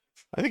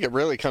 I think it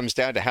really comes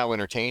down to how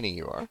entertaining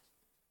you are.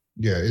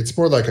 Yeah, it's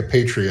more like a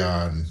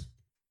Patreon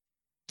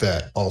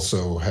that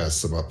also has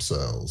some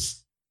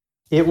upsells.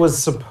 it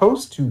was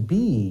supposed to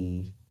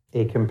be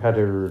a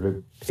competitor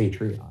to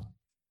Patreon,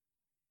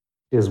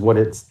 is what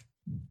its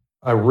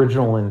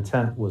original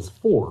intent was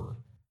for.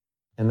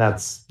 And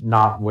that's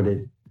not what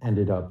it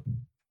ended up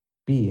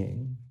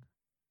being.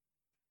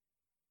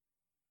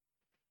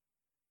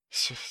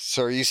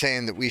 So are you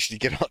saying that we should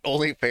get on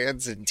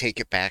OnlyFans and take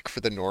it back for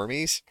the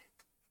normies?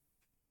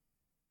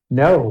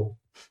 No.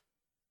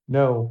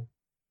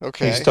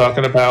 Okay. He's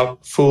talking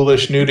about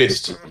foolish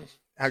nudists.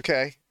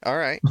 Okay. All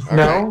right.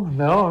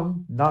 No,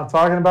 I'm not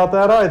talking about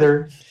that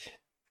either.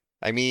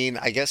 I mean,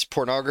 I guess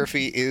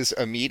pornography is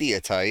a media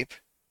type.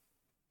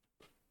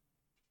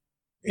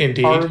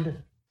 Indeed.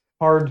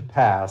 Hard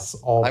pass.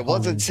 All I pun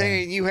wasn't intended.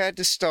 saying you had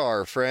to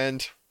star,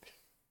 friend.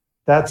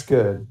 That's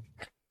good.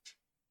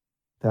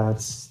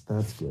 That's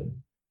good.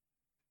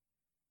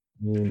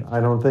 I mean, I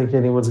don't think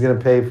anyone's going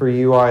to pay for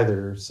you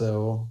either.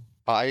 So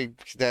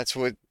That's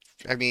what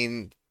I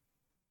mean.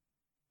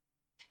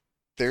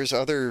 There's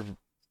other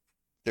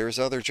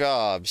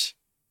jobs.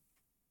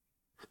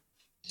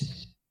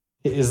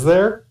 is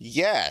there?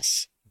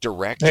 Yes.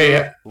 Director,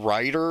 Hey,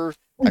 writer.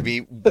 I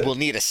mean, we'll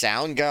need a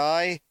sound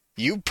guy.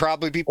 You'd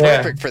probably be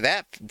Yeah. perfect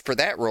for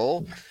that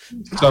role.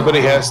 Somebody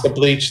has to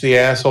bleach the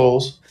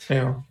assholes. You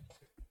know.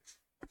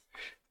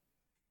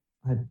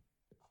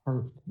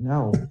 Or,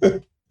 no.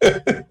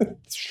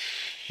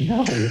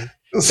 No.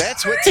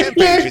 That's what temp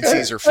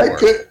agencies are for.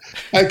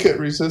 I couldn't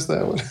resist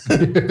that one.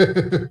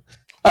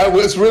 I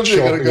was really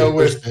going to go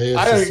with,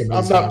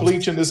 I'm not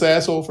bleaching this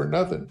asshole for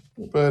nothing.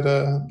 But,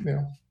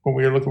 when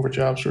we were looking for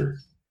jobs for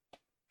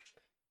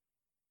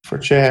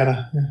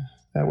Chad,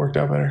 that worked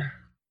out better.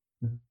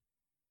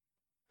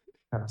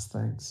 Pass,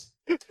 thanks.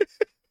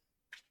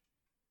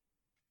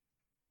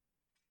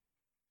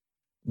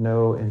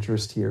 No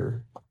interest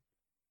here.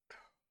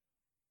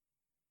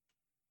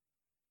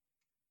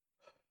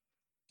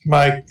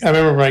 I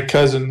remember my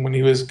cousin when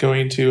he was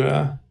going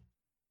to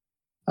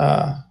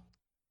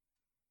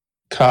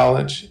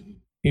college.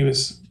 He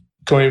was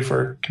going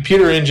for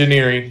computer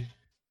engineering,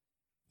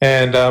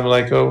 and I'm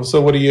like, "Oh,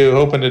 so what are you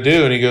hoping to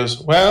do?" And he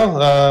goes,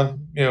 "Well,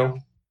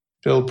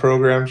 build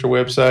programs or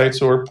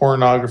websites or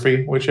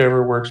pornography,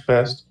 whichever works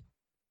best."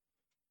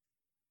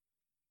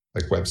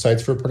 Like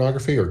websites for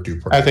pornography or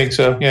do pornography? I think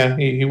so. Yeah,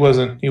 he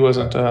wasn't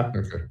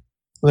Okay.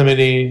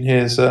 limiting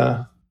his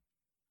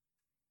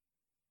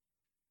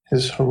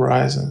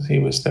horizons. He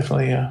was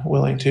definitely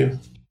willing to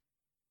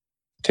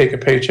take a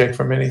paycheck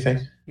from anything.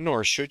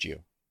 Nor should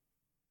you.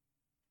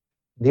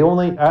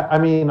 I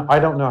mean, I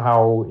don't know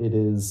how it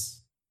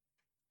is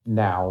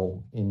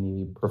now in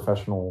the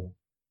professional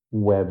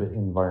web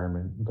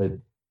environment, but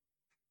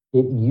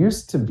it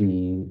used to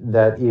be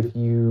that if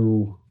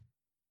you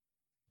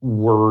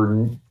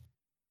were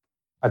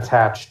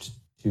attached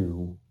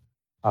to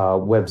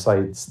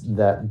websites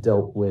that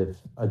dealt with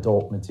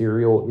adult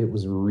material, it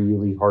was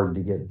really hard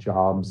to get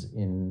jobs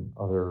in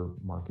other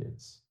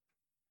markets.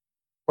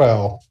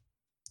 Well,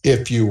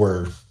 if you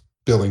were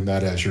billing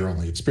that as your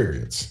only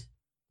experience.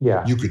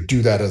 Yeah. You could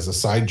do that as a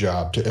side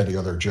job to any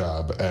other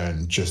job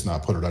and just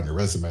not put it on your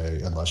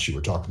resume unless you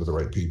were talking to the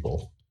right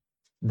people.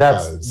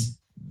 That's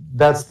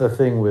the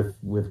thing with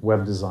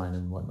web design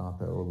and whatnot,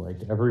 though.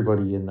 Like,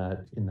 everybody in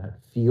that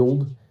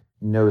field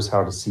knows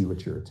how to see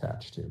what you're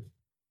attached to.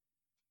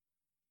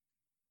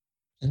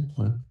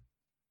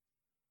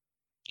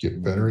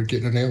 Get better at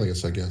getting an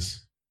alias, I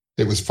guess.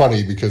 It was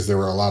funny because there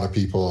were a lot of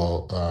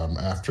people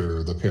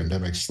after the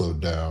pandemic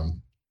slowed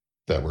down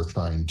that were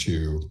trying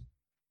to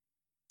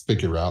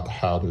figure out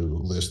how to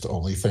list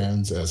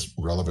OnlyFans as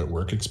relevant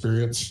work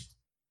experience.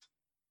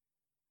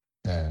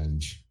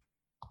 And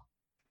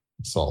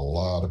saw a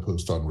lot of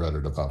posts on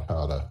Reddit about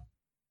how to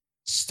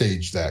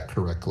stage that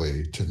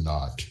correctly to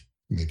not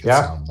make it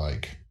sound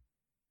like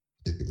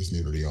it was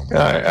nudity only.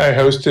 I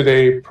hosted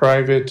a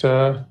private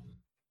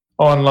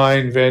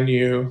online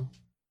venue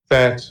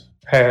that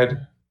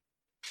had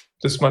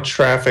this much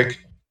traffic.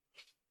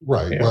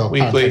 Right. Well,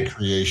 weekly content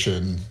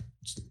creation.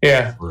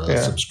 For a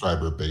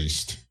subscriber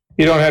based.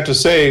 You don't have to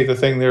say the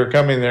thing they were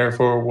coming there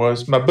for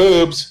was my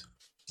boobs,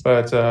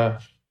 but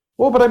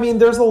but I mean,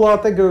 there's a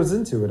lot that goes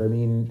into it. I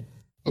mean,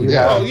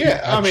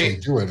 I mean,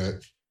 doing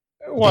it.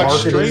 Watch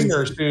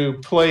streamers who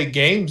play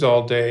games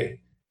all day.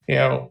 You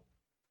know,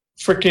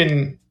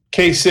 freaking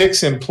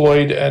K6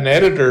 employed an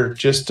editor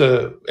just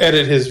to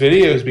edit his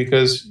videos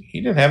because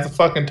he didn't have the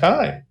fucking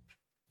time.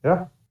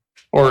 Yeah.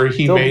 Or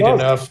he made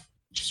enough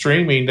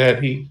streaming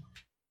that he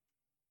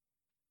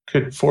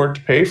could afford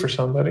to pay for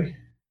somebody.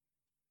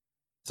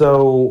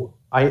 So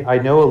I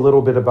know a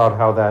little bit about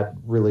how that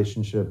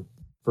relationship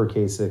for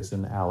K6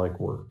 and Alec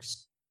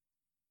works.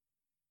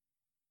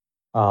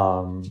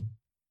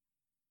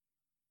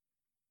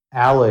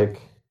 Alec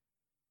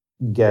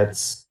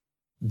gets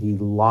the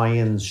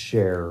lion's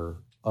share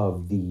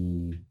of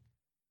the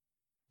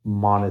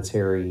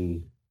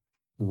monetary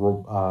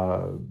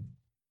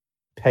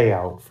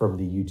payout from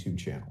the YouTube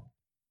channel.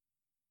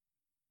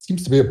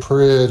 Seems to be a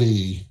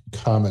pretty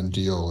common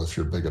deal if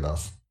you're big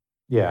enough.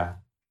 Yeah.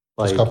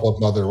 There's a couple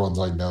of other ones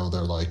I know,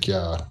 they're like,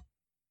 yeah,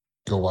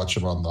 go watch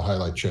them on the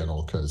highlight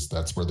channel because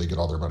that's where they get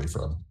all their money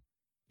from.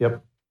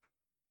 Yep.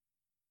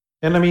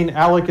 And I mean,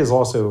 Alec is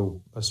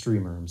also a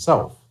streamer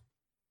himself.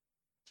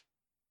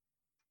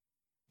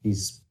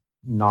 He's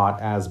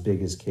not as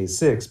big as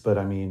K6, but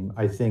I mean,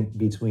 I think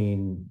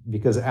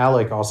because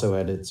Alec also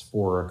edits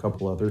for a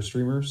couple other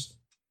streamers.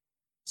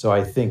 So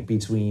I think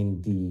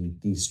between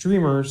the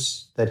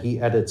streamers that he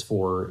edits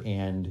for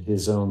and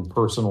his own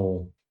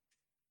personal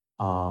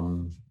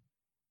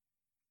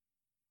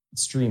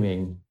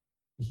streaming,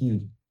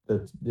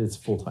 it's a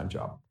full-time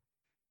job.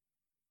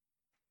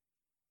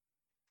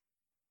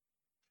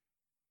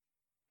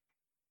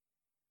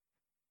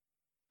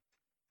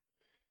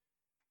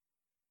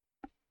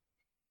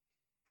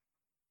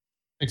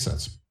 Makes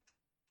sense.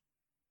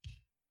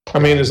 I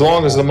mean, as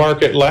long as the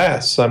market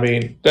lasts. I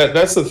mean,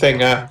 that's the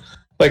thing.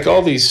 Like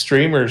all these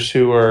streamers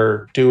who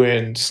are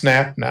doing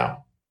Snap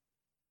now.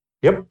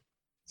 Yep.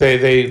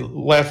 They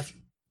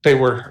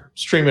were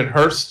streaming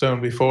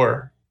Hearthstone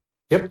before.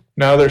 Yep.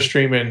 Now they're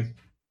streaming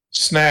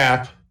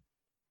Snap.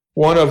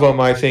 One of them,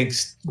 I think,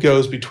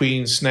 goes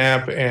between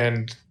Snap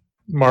and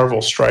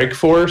Marvel Strike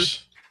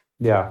Force.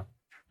 Yeah.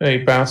 And he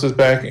bounces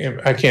back.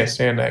 I can't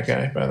stand that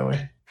guy, by the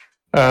way.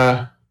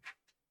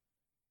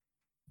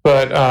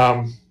 But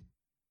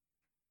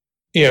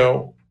you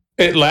know,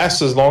 it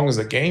lasts as long as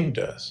the game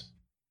does.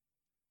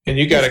 And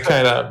you got to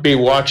kind of be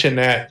watching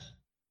that.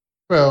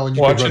 Well, and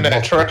you watching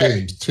that track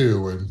games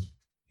too, and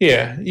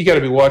you got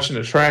to be watching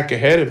the track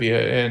ahead of you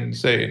and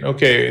saying,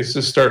 "Okay, is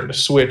this starting to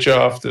switch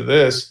off to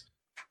this?"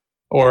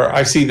 Or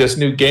I see this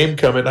new game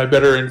coming. I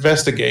better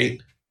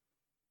investigate.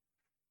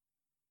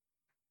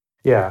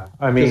 Yeah,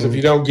 I mean, because if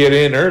you don't get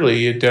in early,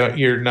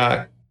 you're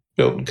not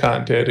building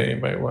content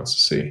anybody wants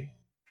to see.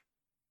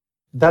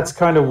 That's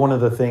kind of one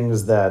of the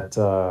things that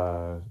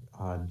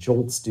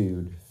Jolts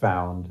dude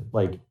found.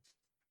 Like,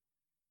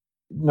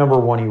 number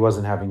one, he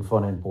wasn't having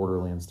fun in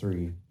Borderlands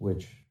 3,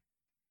 which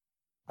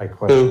I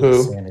question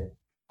his sanity.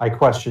 I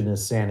question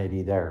his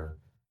sanity there.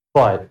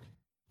 But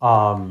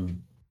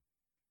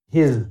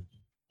his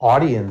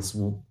audience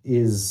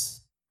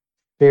is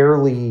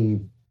fairly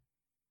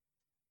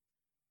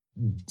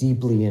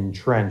deeply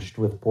entrenched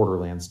with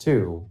Borderlands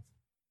 2.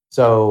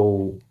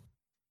 So,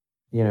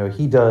 you know,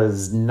 he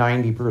does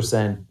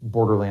 90%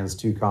 Borderlands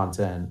 2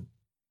 content,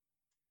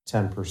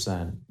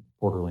 10%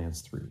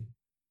 Borderlands 3.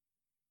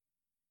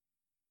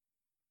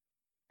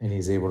 And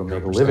he's able to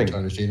make a living.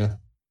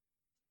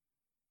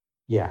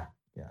 Yeah.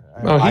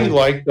 No, he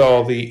liked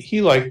all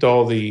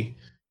the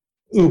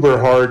uber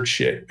hard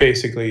shit,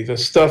 basically. The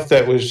stuff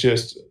that was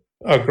just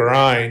a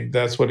grind,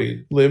 that's what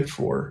he lived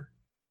for.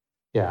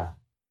 Yeah.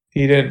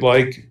 He didn't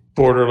like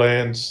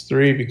Borderlands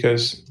 3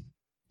 because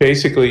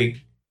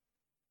basically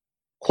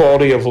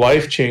quality of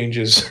life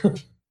changes.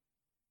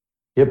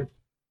 Yep.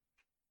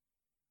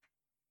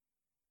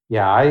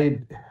 Yeah,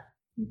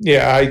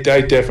 I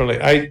definitely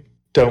I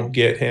don't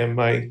get him.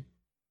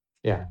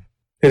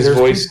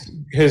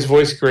 His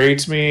voice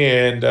grates me,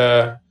 and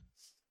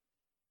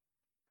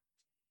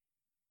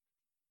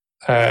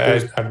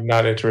I'm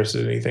not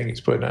interested in anything he's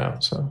putting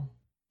out. So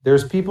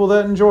there's people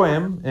that enjoy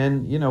him,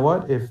 and you know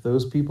what? If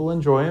those people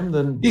enjoy him,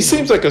 then he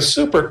seems like a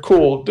super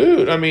cool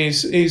dude. I mean,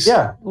 he's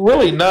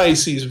really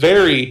nice. He's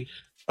very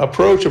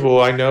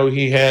approachable. I know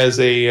he has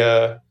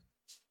a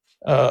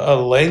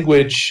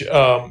language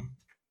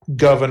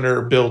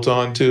governor built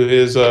onto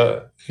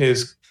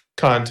his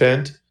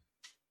content.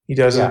 He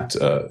doesn't.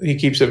 He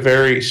keeps it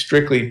very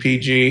strictly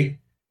PG.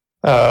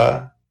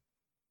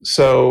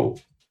 So,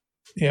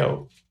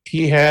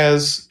 he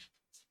has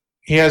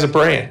a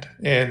brand,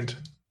 and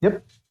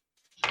yep.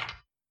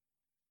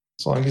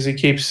 As long as he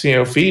keeps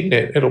feeding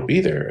it, it'll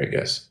be there, I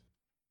guess.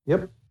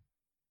 Yep.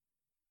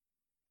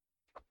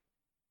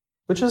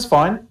 Which is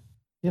fine.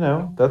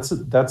 That's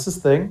his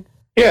thing.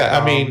 Yeah,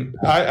 I mean,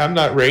 I'm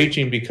not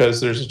raging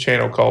because there's a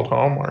channel called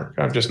Hallmark.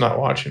 I'm just not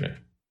watching it.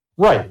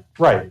 Right.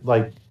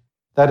 Like,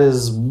 that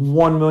is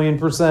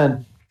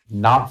 1,000,000%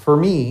 not for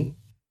me.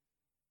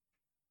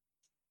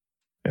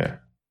 Yeah.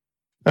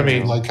 I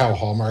mean, like how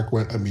Hallmark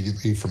went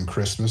immediately from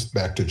Christmas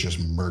back to just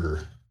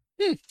murder.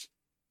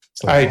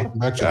 It's like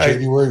back to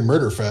January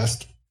Murder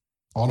Fest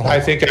on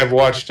Hallmark. I think I've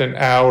watched an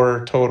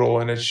hour total,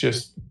 and it's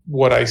just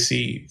what I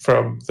see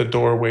from the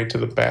doorway to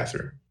the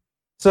bathroom.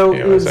 So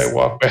as I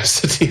walk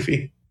past the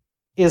TV.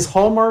 Is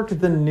Hallmark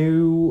the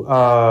new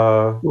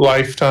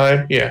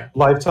Lifetime? Yeah.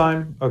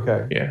 Lifetime?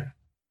 Okay. Yeah.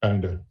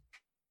 Kinda.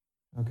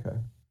 Okay.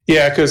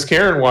 Yeah, because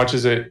Karen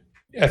watches it,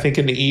 I think,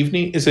 in the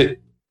evening. Is it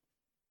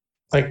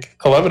like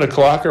 11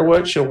 o'clock or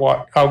what?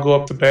 I'll go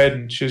up to bed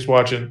and she's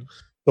watching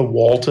The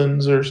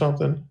Waltons or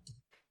something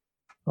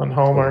on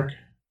Hallmark.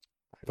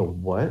 The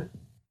what?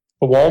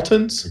 The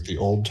Waltons? Like the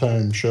old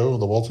time show,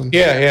 The Waltons?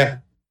 Yeah.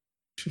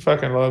 She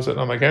fucking loves it.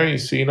 And I'm like, haven't you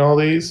seen all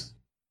these?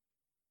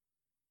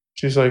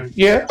 She's like,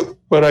 yeah,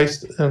 but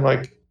I'm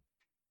like,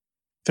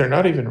 they're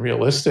not even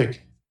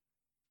realistic.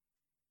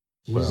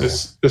 Well,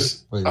 this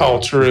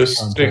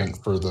altruistic,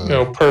 for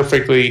the,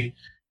 perfectly,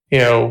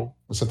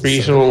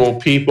 reasonable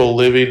people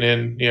living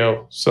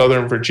in,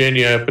 Southern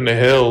Virginia up in the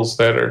hills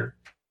that are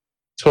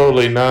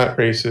totally not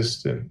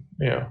racist. And,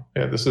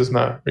 this is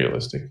not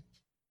realistic.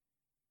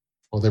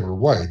 Well, they were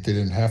white. They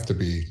didn't have to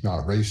be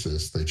not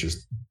racist. They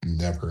just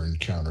never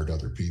encountered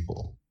other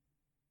people.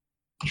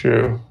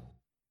 True.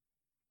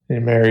 They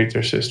married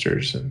their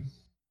sisters and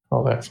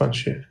all that fun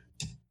shit.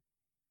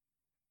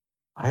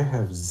 I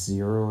have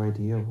zero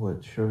idea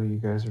what show you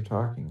guys are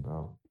talking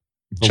about.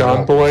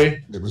 John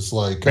Boy. It was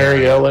like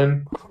Mary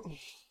Ellen.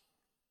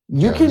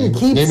 You can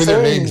keep naming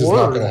their names words. Is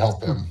not going to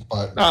help him.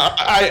 But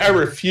I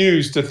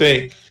refuse to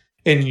think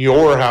in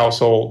your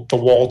household the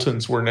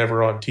Waltons were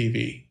never on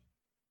TV.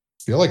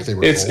 I feel like they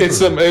were. It's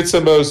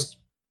the most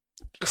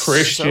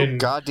Christian, so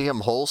goddamn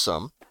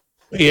wholesome.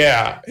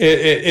 Yeah,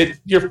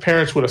 your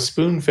parents would have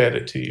spoon fed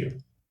it to you.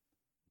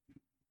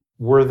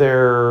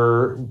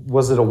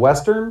 Was it a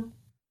Western?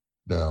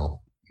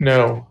 No.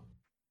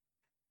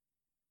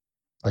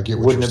 I get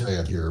what you're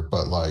saying here,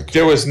 but like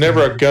there was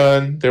never a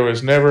gun. There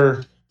was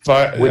never.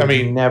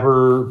 Would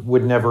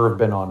never have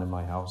been on in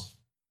my house.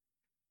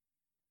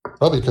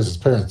 Probably because his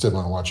parents didn't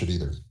want to watch it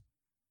either.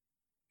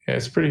 Yeah,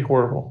 it's pretty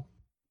horrible.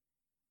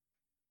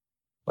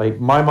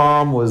 Like, my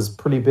mom was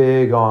pretty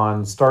big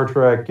on Star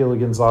Trek,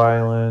 Gilligan's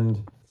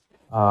Island.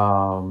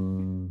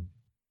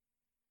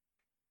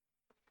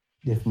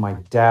 If my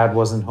dad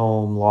wasn't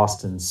home,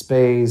 Lost in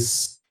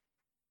Space.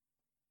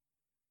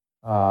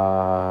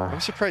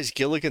 I'm surprised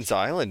Gilligan's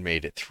Island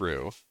made it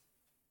through.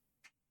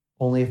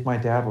 Only if my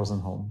dad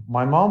wasn't home.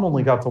 My mom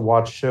only got to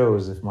watch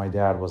shows if my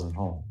dad wasn't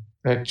home.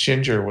 That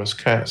Ginger was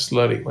kind of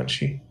slutty when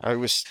she... I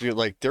was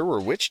like, there were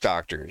witch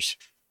doctors.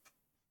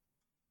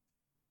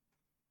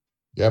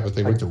 Yeah, but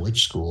they went to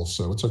witch school,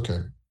 so it's okay.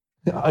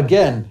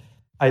 Again,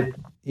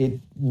 it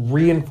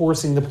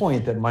reinforcing the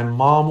point that my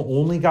mom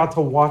only got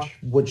to watch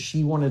what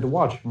she wanted to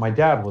watch if my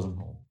dad wasn't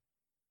home.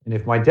 And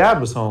if my dad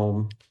was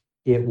home,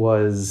 it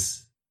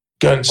was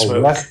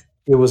Gunsmoke.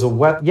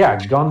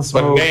 Gunsmoke.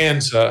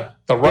 Bonanza,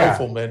 the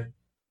Rifleman.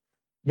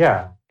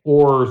 Yeah,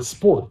 or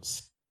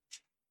sports.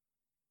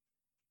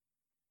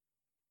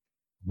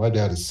 My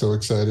dad is so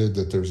excited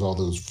that there's all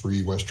those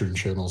free Western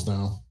channels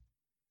now.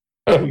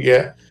 Oh,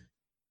 yeah.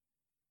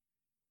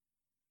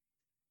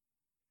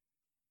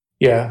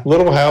 Yeah,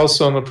 Little House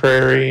on the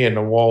Prairie and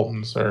the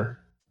Waltons are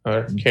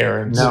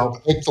Karen's. Now,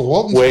 like the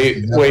Waltons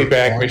way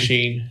back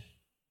machine.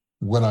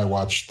 When I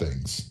watched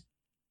things.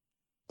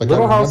 Like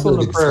Little House on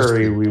the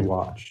Prairie we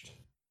watched.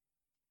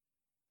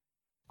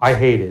 I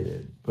hated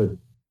it, but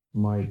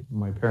my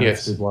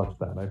parents did watch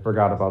that. I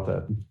forgot about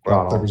that.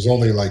 Well, there was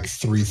only like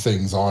 3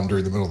 things on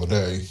during the middle of the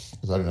day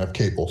because I didn't have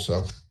cable.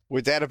 So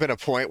would that have been a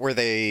point where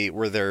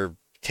their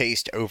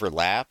taste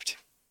overlapped?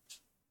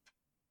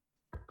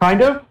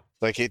 Kind of.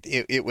 Like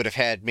it would have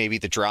had maybe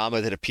the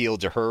drama that appealed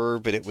to her,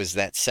 but it was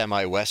that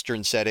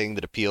semi-Western setting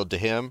that appealed to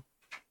him.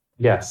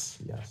 Yes.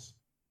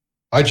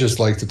 I just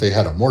liked that they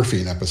had a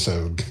morphine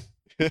episode.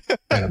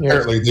 And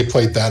apparently they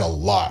played that a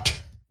lot.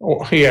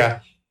 Oh, yeah.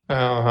 I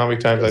don't know how many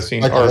times I've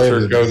seen Michael Arthur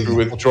Landon go being through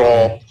hooked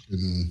withdrawal.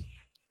 And,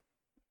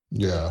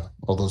 yeah,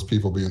 all those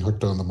people being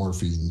hooked on the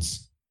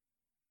morphines.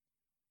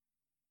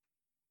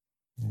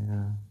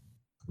 Yeah.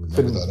 I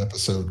remember that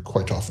episode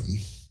quite often.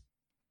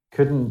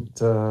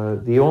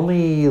 The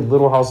only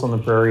Little House on the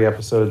Prairie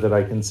episode that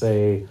I can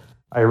say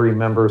I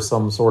remember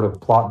some sort of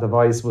plot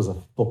device was a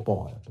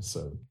football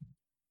episode.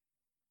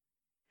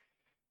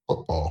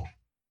 Football.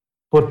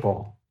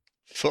 Football.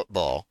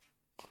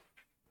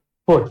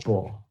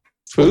 Foosball.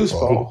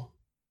 Because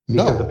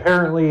No.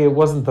 apparently it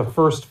wasn't the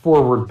first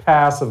forward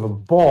pass of a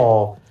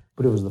ball,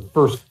 but it was the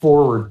first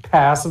forward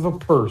pass of a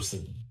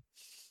person.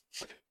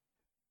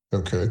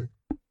 Okay.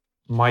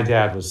 My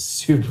dad was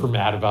super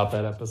mad about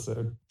that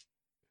episode.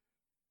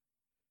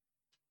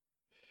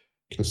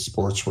 Because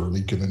sports were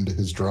leaking into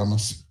his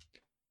dramas.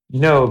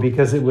 No,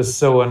 because it was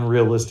so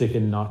unrealistic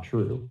and not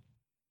true.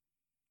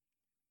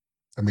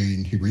 I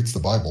mean, he reads the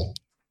Bible.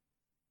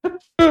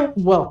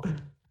 Well,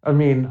 I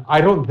mean,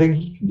 I don't think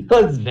he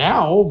does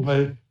now,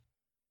 but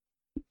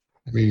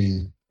I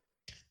mean,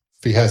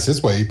 if he has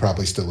his way, he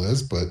probably still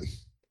is, but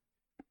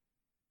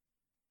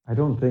I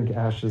don't think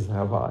ashes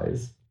have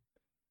eyes.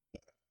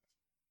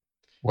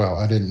 well,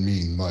 I didn't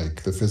mean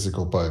like the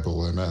physical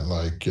Bible. I meant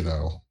like,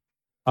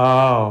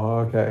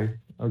 Oh, okay.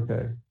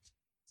 Okay.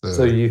 the,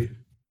 So you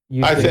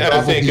I think,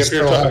 I think if you're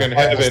still have talking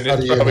Bible heaven, it's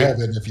study in probably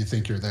heaven if you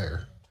think you're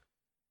there.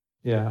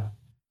 yeah.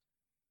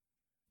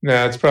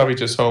 nah, it's probably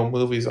just home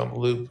movies on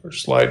loop or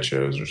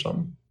slideshows or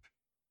something.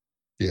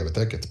 Yeah, but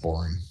that gets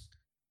boring.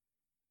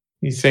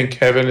 You think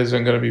heaven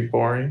isn't going to be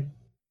boring?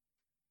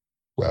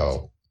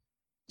 Well,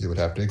 it would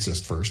have to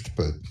exist first,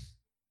 but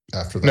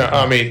after that. No,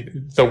 I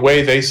mean the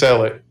way they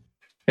sell it,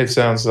 it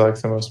sounds like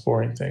the most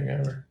boring thing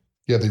ever.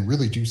 Yeah, they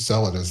really do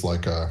sell it as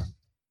like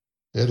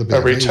it'll be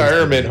A amazing,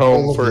 retirement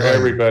home full of for light.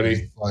 everybody.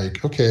 It's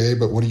like, okay,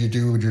 but what do you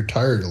do when you're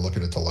tired of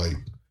looking at the light?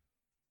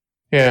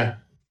 Yeah.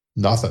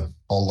 Nothing.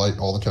 All light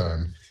all the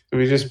time. Do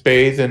we just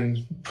bathe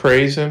and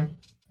praise him?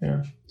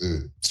 Yeah.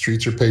 The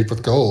streets are paved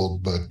with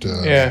gold, but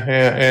Yeah.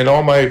 And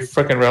all my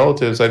freaking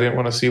relatives I didn't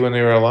want to see when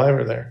they were alive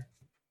are there.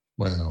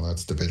 well,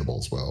 that's debatable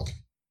as well.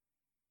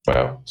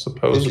 Well,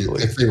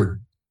 supposedly. If they were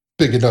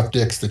big enough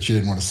dicks that you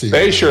didn't want to see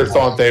They them, sure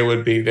thought they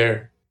would be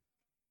there.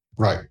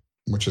 right.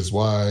 Which is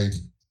why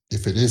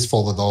if it is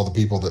full of all the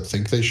people that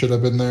think they should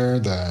have been there,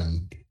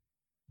 then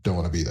don't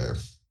want to be there.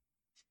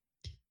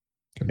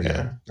 Can be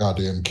Yeah. a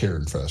goddamn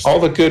Karen fest. All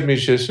the good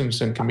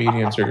musicians and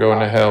comedians are going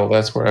to hell.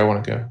 That's where I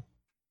want to go.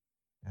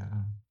 Yeah.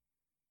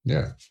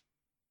 Yeah.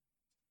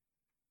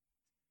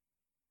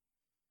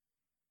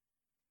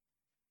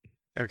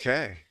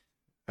 Okay.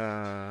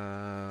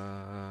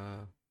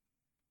 I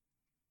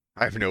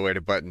have no way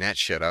to button that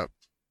shit up.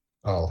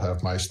 I'll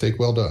have my steak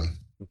well done.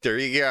 There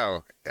you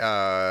go.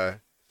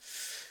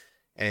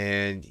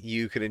 And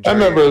you can enjoy. I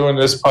remember when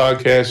this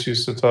podcast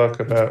used to talk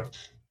about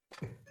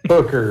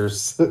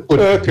Hookers.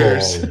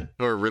 hookers.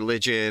 or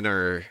religion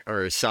or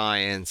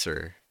science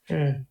or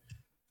Yeah.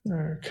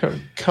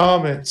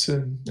 Comets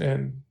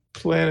and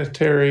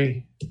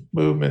planetary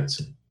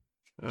movements.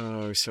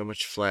 oh, so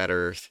much flat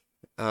Earth.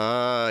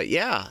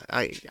 Yeah.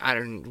 I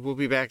don't. We'll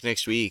be back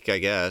next week, I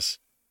guess.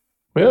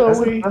 Well, Has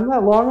it we been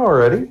that long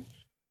already?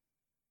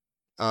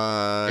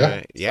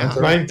 Yeah. Yeah.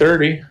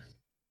 9:30.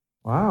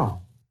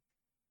 Wow.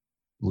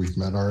 We've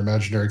met our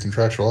imaginary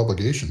contractual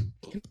obligation.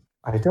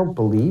 I don't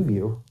believe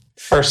you.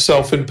 Our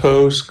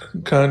self-imposed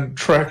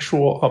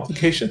contractual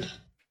obligation.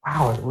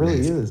 Wow, it really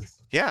is.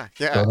 Yeah.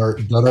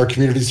 Done our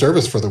community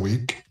service for the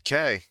week.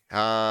 Okay.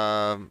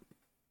 I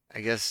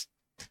guess.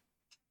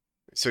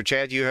 So,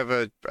 Chad, you have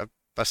a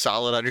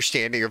solid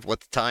understanding of what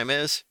the time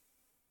is?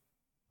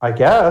 I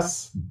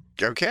guess.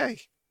 Okay.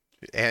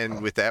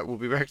 And with that, we'll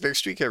be back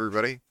next week,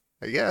 everybody.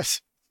 I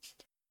guess.